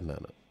చెప్పేసి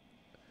అన్నాను.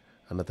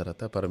 అన్న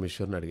తర్వాత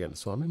పరమేశ్వరుని అడిగాను,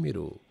 స్వామి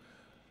మీరు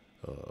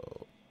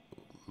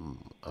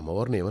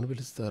అమ్మవారిని ఏమని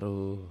పిలుస్తారు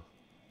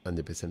అని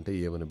చెప్పేసి అంటే,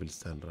 ఏమని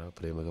పిలుస్తాను రా,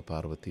 ప్రేమగా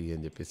పార్వతి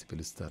అని చెప్పేసి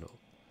పిలుస్తాను,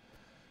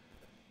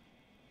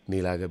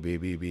 నీలాగా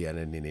బేబీ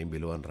అని నేనేం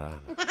పిలువను రా.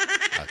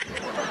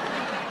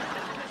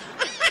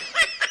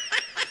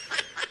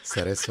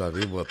 సరే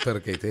స్వామి,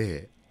 మొత్తానికైతే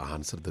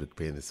ఆన్సర్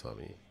దొరికిపోయింది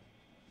స్వామి.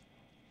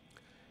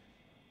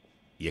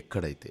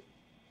 ఎక్కడైతే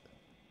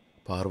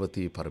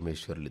పార్వతీ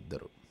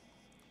పరమేశ్వరులిద్దరూ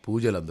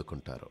పూజలు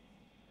అందుకుంటారో,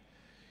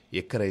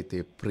 ఎక్కడైతే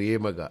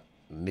ప్రేమగా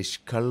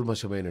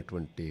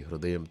నిష్కల్మషమైనటువంటి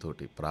హృదయంతో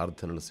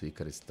ప్రార్థనలు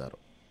స్వీకరిస్తారో,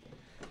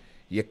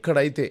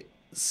 ఎక్కడైతే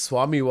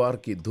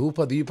స్వామివారికి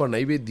ధూపదీప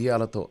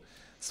నైవేద్యాలతో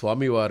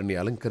స్వామివారిని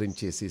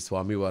అలంకరించేసి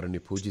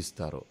స్వామివారిని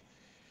పూజిస్తారో,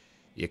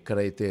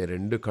 ఎక్కడైతే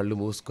 2 కళ్ళు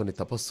మూసుకొని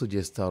తపస్సు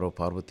చేస్తారో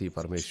పార్వతీ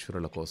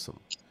పరమేశ్వరుల కోసం,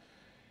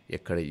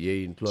 ఎక్కడ ఏ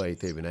ఇంట్లో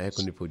అయితే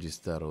వినాయకుడిని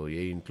పూజిస్తారో,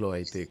 ఏ ఇంట్లో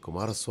అయితే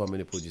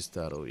కుమారస్వామిని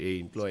పూజిస్తారో, ఏ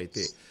ఇంట్లో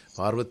అయితే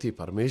పార్వతీ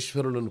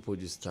పరమేశ్వరులను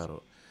పూజిస్తారో,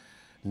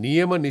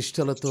 నియమ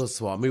నిష్టలతో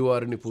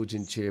స్వామివారిని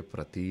పూజించే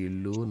ప్రతి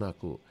ఇల్లు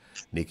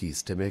నీకు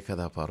ఇష్టమే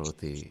కదా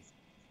పార్వతి.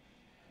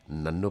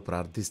 నన్ను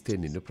ప్రార్థిస్తే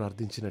నిన్ను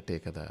ప్రార్థించినట్టే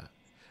కదా,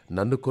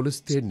 నన్ను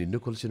కొలిస్తే నిన్ను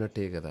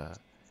కొలిచినట్టే కదా.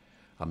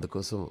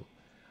 అందుకోసం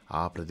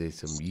ఆ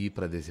ప్రదేశం ఈ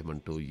ప్రదేశం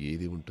అంటూ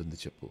ఏది ఉంటుంది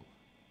చెప్పు?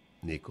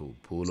 నీకు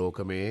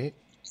భూలోకమే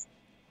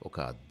ఒక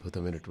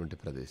అద్భుతమైనటువంటి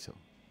ప్రదేశం,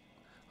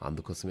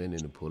 అందుకోసమే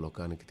నేను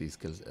భూలోకానికి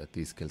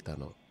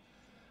తీసుకెళ్తాను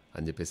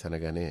అని చెప్పేసి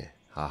అనగానే,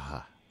 ఆహా,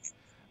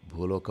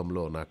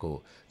 భూలోకంలో నాకు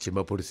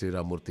చిమ్మపూడి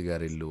శ్రీరామూర్తి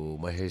గారి ఇల్లు,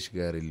 మహేష్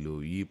గారి ఇల్లు,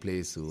 ఈ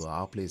ప్లేసు ఆ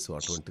ప్లేసు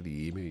అటువంటిది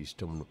ఏమీ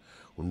ఇష్టం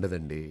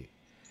ఉండదండి.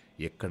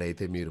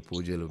 ఎక్కడైతే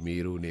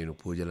మీరు నేను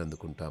పూజలు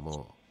అందుకుంటామో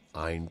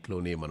ఆ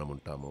ఇంట్లోనే మనం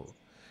ఉంటాము.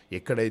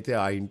 ఎక్కడైతే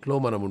ఆ ఇంట్లో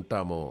మనం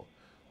ఉంటామో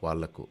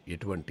వాళ్లకు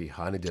ఎటువంటి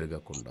హాని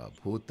జరగకుండా,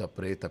 భూత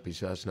ప్రేత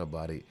పిశాచన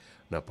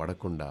బారిన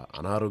పడకుండా,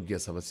 అనారోగ్య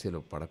సమస్యలు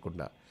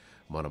పడకుండా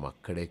మనం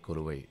అక్కడే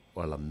కొలువై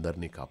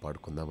వాళ్ళందరినీ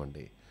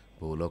కాపాడుకుందామండి.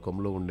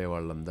 భూలోకంలో ఉండే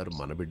వాళ్ళందరూ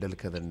మన బిడ్డలు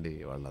కదండి,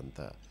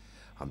 వాళ్ళంతా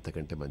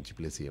అంతకంటే మంచి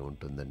ప్లేస్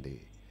ఏముంటుందండి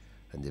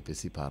అని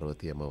చెప్పేసి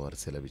పార్వతీ అమ్మవారు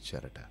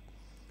సెలవిచ్చారట.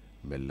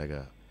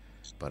 మెల్లగా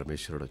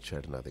పరమేశ్వరుడు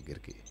వచ్చాడు నా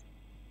దగ్గరికి,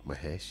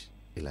 మహేష్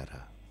ఇలా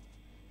రా,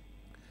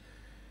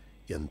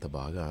 ఎంత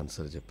బాగా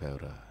ఆన్సర్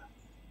చెప్పావురా,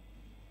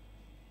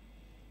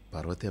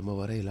 పార్వతీ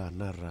అమ్మవారే ఇలా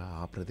అన్నారా,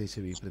 ఆ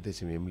ప్రదేశం ఈ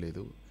ప్రదేశం ఏం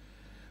లేదు,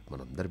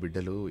 మనందరి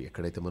బిడ్డలు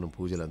ఎక్కడైతే మనం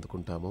పూజలు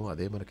అందుకుంటామో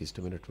అదే మనకి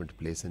ఇష్టమైనటువంటి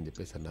ప్లేస్ అని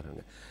చెప్పేసి అన్నారు.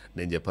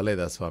 నేను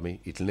చెప్పలేదా స్వామి,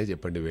 ఇట్లనే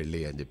చెప్పండి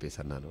వెళ్ళి అని చెప్పేసి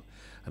అన్నాను.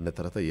 అన్న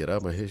తర్వాత, ఎరా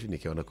మహేష్,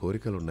 నీకేమైనా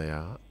కోరికలు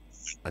ఉన్నాయా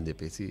అని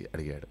చెప్పేసి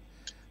అడిగాడు.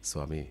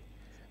 స్వామి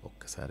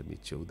ఒక్కసారి మీ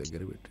చెవు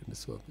దగ్గర పెట్టండి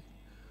స్వామి,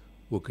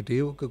 ఒకటే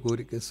ఒక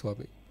కోరిక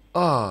స్వామి.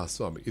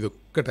 స్వామి ఇది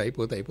ఒక్కటి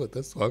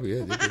అయిపోతా స్వామి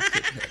అని చెప్పేసి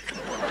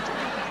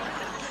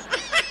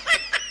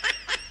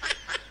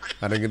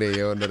అనగానే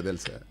ఏమన్నాడు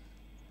తెలుసా,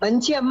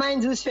 మంచి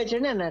అమ్మాయిని చూసి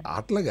పెట్టండి అన్నాడు.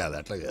 అట్లా కాదు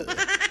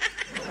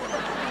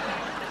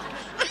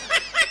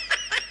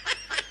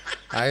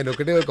ఆయన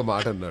ఒకటే ఒక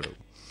మాట అన్నాడు,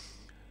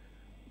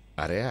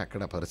 అరే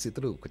అక్కడ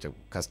పరిస్థితులు కొంచెం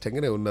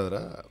కష్టంగానే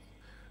ఉన్నదిరా,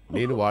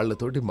 నేను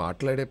వాళ్ళతోటి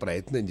మాట్లాడే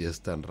ప్రయత్నం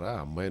చేస్తాను రా,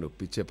 అమ్మాయిని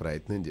ఒప్పించే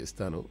ప్రయత్నం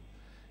చేస్తాను,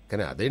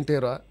 కానీ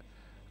అదేంటేరా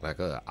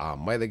నాకు ఆ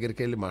అమ్మాయి దగ్గరికి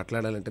వెళ్ళి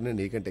మాట్లాడాలంటేనే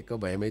నీకంటే ఎక్కువ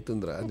భయం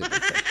అవుతుందిరా అని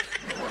చెప్పేసి.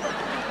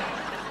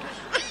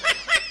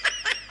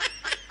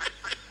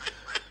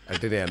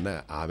 అంటే నేను అన్న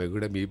ఆమె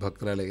కూడా మీ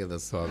భక్తురాలే కదా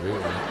స్వామి.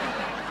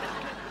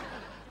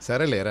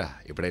 సరేలేరా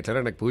ఇప్పుడు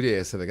ఎట్లా నాకు పూజ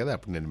చేస్తుంది కదా,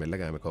 అప్పుడు నేను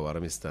మెల్లగా ఆమెకు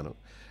వరం ఇస్తాను,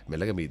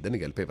 మెల్లగా మీ ఇద్దరిని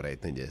గెలిపే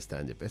ప్రయత్నం చేస్తా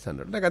అని చెప్పేసి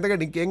అన్నాడు. నాకు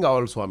అంతకంటే ఇంకేం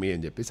కావాలి స్వామి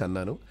అని చెప్పేసి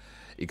అన్నాను.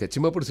 ఇక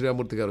చిమ్మప్పుడు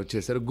శ్రీరామూర్తి గారు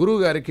వచ్చేసారు. గురువు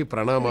గారికి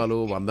ప్రణామాలు,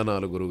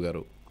 వందనాలు గురువు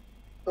గారు.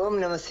 ఓం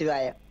నమ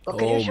శివాయ.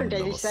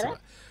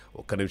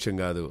 ఒక్క నిమిషం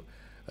కాదు,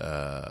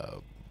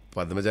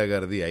 పద్మజ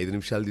గారిది 5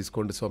 నిమిషాలు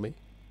తీసుకోండి స్వామి.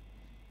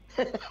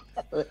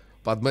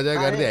 పద్మజ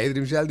గారిది 5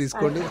 నిమిషాలు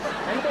తీసుకోండి.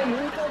 అంటే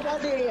మీతో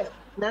పాటు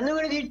నన్ను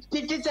కూడా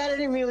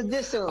తిట్టించాలని మీ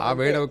ఉద్దేశం? ఆ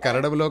మేడం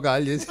కన్నడంలో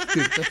కాల్ చేసి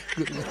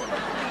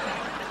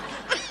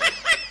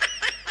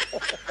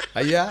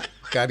అయ్యా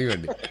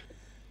కానివ్వండి.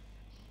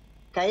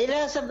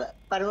 కైలాస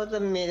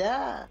పర్వతం మీద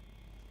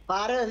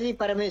పార్వతీ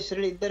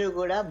పరమేశ్వరుడు ఇద్దరు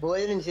కూడా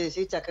భోజనం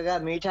చేసి చక్కగా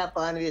మీఠా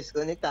పాన్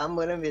వేసుకొని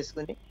తాంబూలం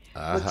వేసుకుని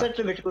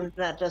ముచ్చట్లు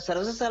పెట్టుకుంటున్నారట,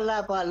 సరస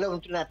సల్లాపాల్లో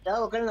ఉంటున్నారట,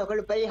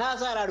 ఒకళ్ళు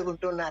పరిహాసాలు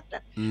ఆడుకుంటున్నారట.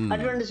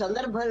 అటువంటి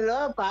సందర్భంలో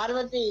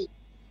పార్వతి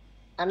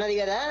అన్నది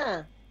కదా,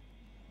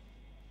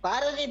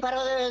 పార్వతీ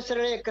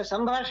పర్వతేశ్వరుడు యొక్క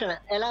సంభాషణ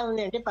ఎలా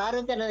ఉంది అంటే,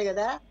 పార్వతి అన్నది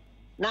కదా,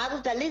 నాకు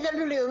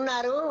తల్లిదండ్రులు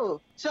ఉన్నారు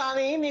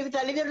స్వామి, మీకు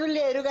తల్లిదండ్రులు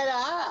లేరు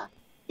కదా,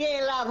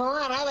 ఏం లాభం,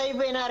 అనాథ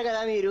అయిపోయినారు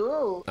కదా మీరు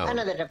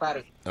అన్నదట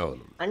పార్వతి.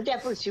 అంటే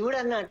అప్పుడు శివుడు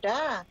అన్నట్ట,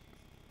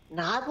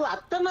 నాకు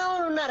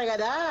అత్తమామలు ఉన్నారు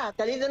కదా,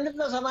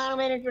 తల్లిదండ్రులతో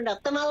సమానమైనటువంటి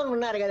అత్తమామలు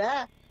ఉన్నారు కదా,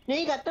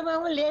 నీకు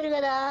అత్తమామలు లేరు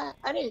కదా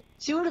అని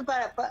శివుడు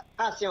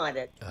హాస్యం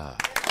ఆడాడు.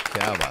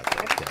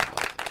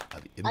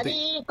 అది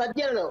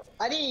పద్యంలో,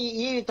 అది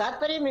ఈ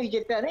తాత్పర్యం మీకు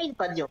చెప్పాను, ఇది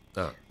పద్యం.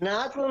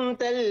 నాకు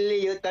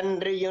తల్లియు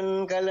తండ్రియున్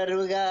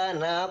కలరుగా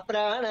నా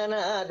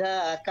ప్రాణనాథ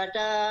కట,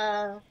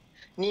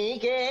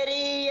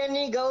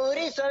 నీకేరియని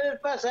గౌరి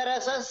స్వల్ప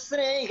సరస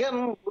స్నేహం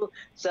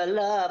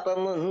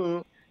సల్లాపమున్,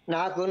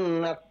 నాకున్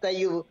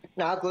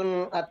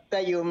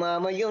అత్తయు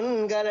మామయున్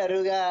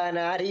గలరుగా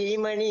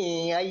నారీమణి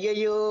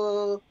అయ్యయో,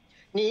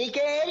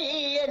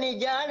 నీకేరియని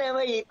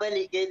జానవై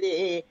పలికెదే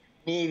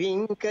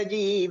నీవింక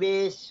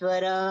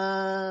జీవేశ్వరా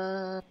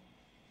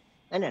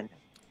అని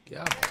అన్నాడు.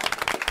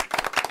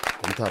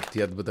 ఎంత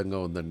అత్యద్భుతంగా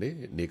ఉందండి.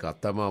 నీకు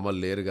అత్తమామలు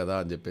లేరు కదా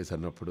అని చెప్పేసి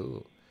అన్నప్పుడు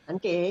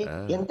అంటే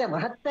ఎంత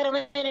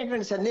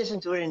మహత్తరమైనటువంటి సందేశం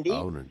చూడండి.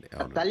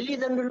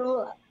 తల్లిదండ్రులు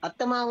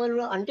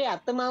అత్తమామలు అంటే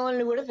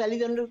అత్తమామల్ని కూడా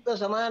తల్లిదండ్రులతో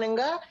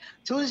సమానంగా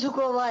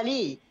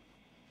చూసుకోవాలి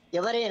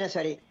ఎవరైనా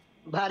సరే,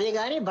 భార్య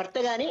గాని భర్త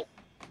గాని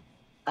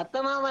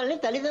అత్తమామల్ని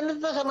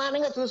తల్లిదండ్రులతో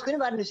సమానంగా చూసుకుని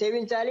వారిని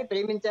సేవించాలి,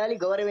 ప్రేమించాలి,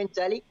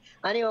 గౌరవించాలి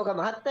అని ఒక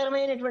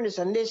మహత్తరమైనటువంటి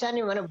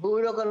సందేశాన్ని మన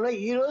భూలోకంలో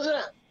ఈ రోజున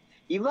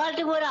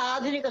ఇవాటి కూడా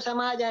ఆధునిక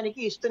సమాజానికి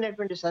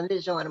ఇస్తున్నటువంటి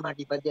సందేశం అన్నమాట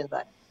ఈ పద్యం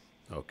ద్వారా.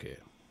 ఓకే,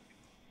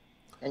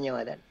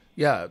 ధన్యవాదాలు.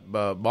 యా,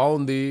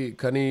 బాగుంది.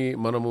 కానీ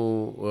మనము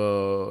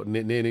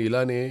నేను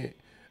ఇలానే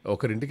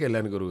ఒకరింటికి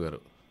వెళ్ళాను గురువుగారు.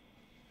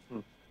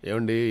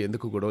 ఏమండి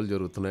ఎందుకు గొడవలు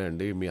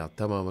జరుగుతున్నాయండి, మీ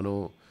అత్తమామను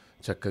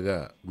చక్కగా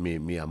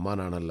మీ అమ్మా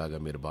నాన్నల్లాగా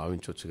మీరు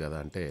భావించవచ్చు కదా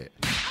అంటే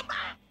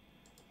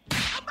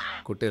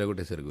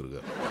కొట్టేసారు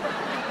గురుగారు.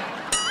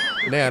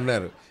 నే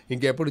అన్నారు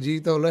ఇంకెప్పుడు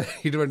జీవితంలో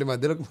ఇటువంటి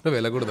మధ్యలోకి మనం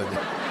వెళ్ళకూడదని.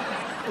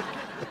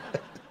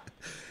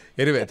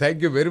 Anyway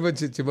thank you very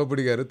much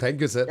Chimmapudi గారు,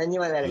 థ్యాంక్ యూ సార్.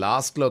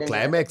 లాస్ట్లో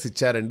క్లైమాక్స్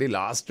ఇచ్చారండి,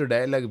 లాస్ట్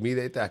డైలాగ్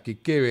మీదైతే ఆ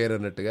కిక్కే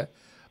వేరన్నట్టుగా.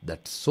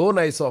 That so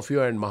nice of you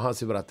and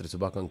Mahashivratri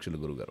శుభాకాంక్షలు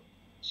గురుగారు.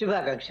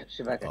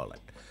 శుభాకాంక్షలు.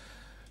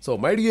 సో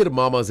మై డియర్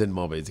మామాస్ అండ్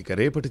మామయ్స్, ఇక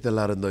రేపటి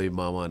తెల్లారందో ఈ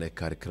మామ అనే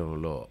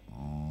కార్యక్రమంలో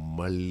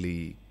మళ్ళీ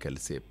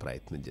కలిసే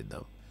ప్రయత్నం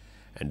చేద్దాం.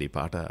 అండ్ ఈ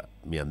పాట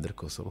మీ అందరి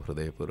కోసం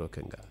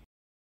హృదయపూర్వకంగా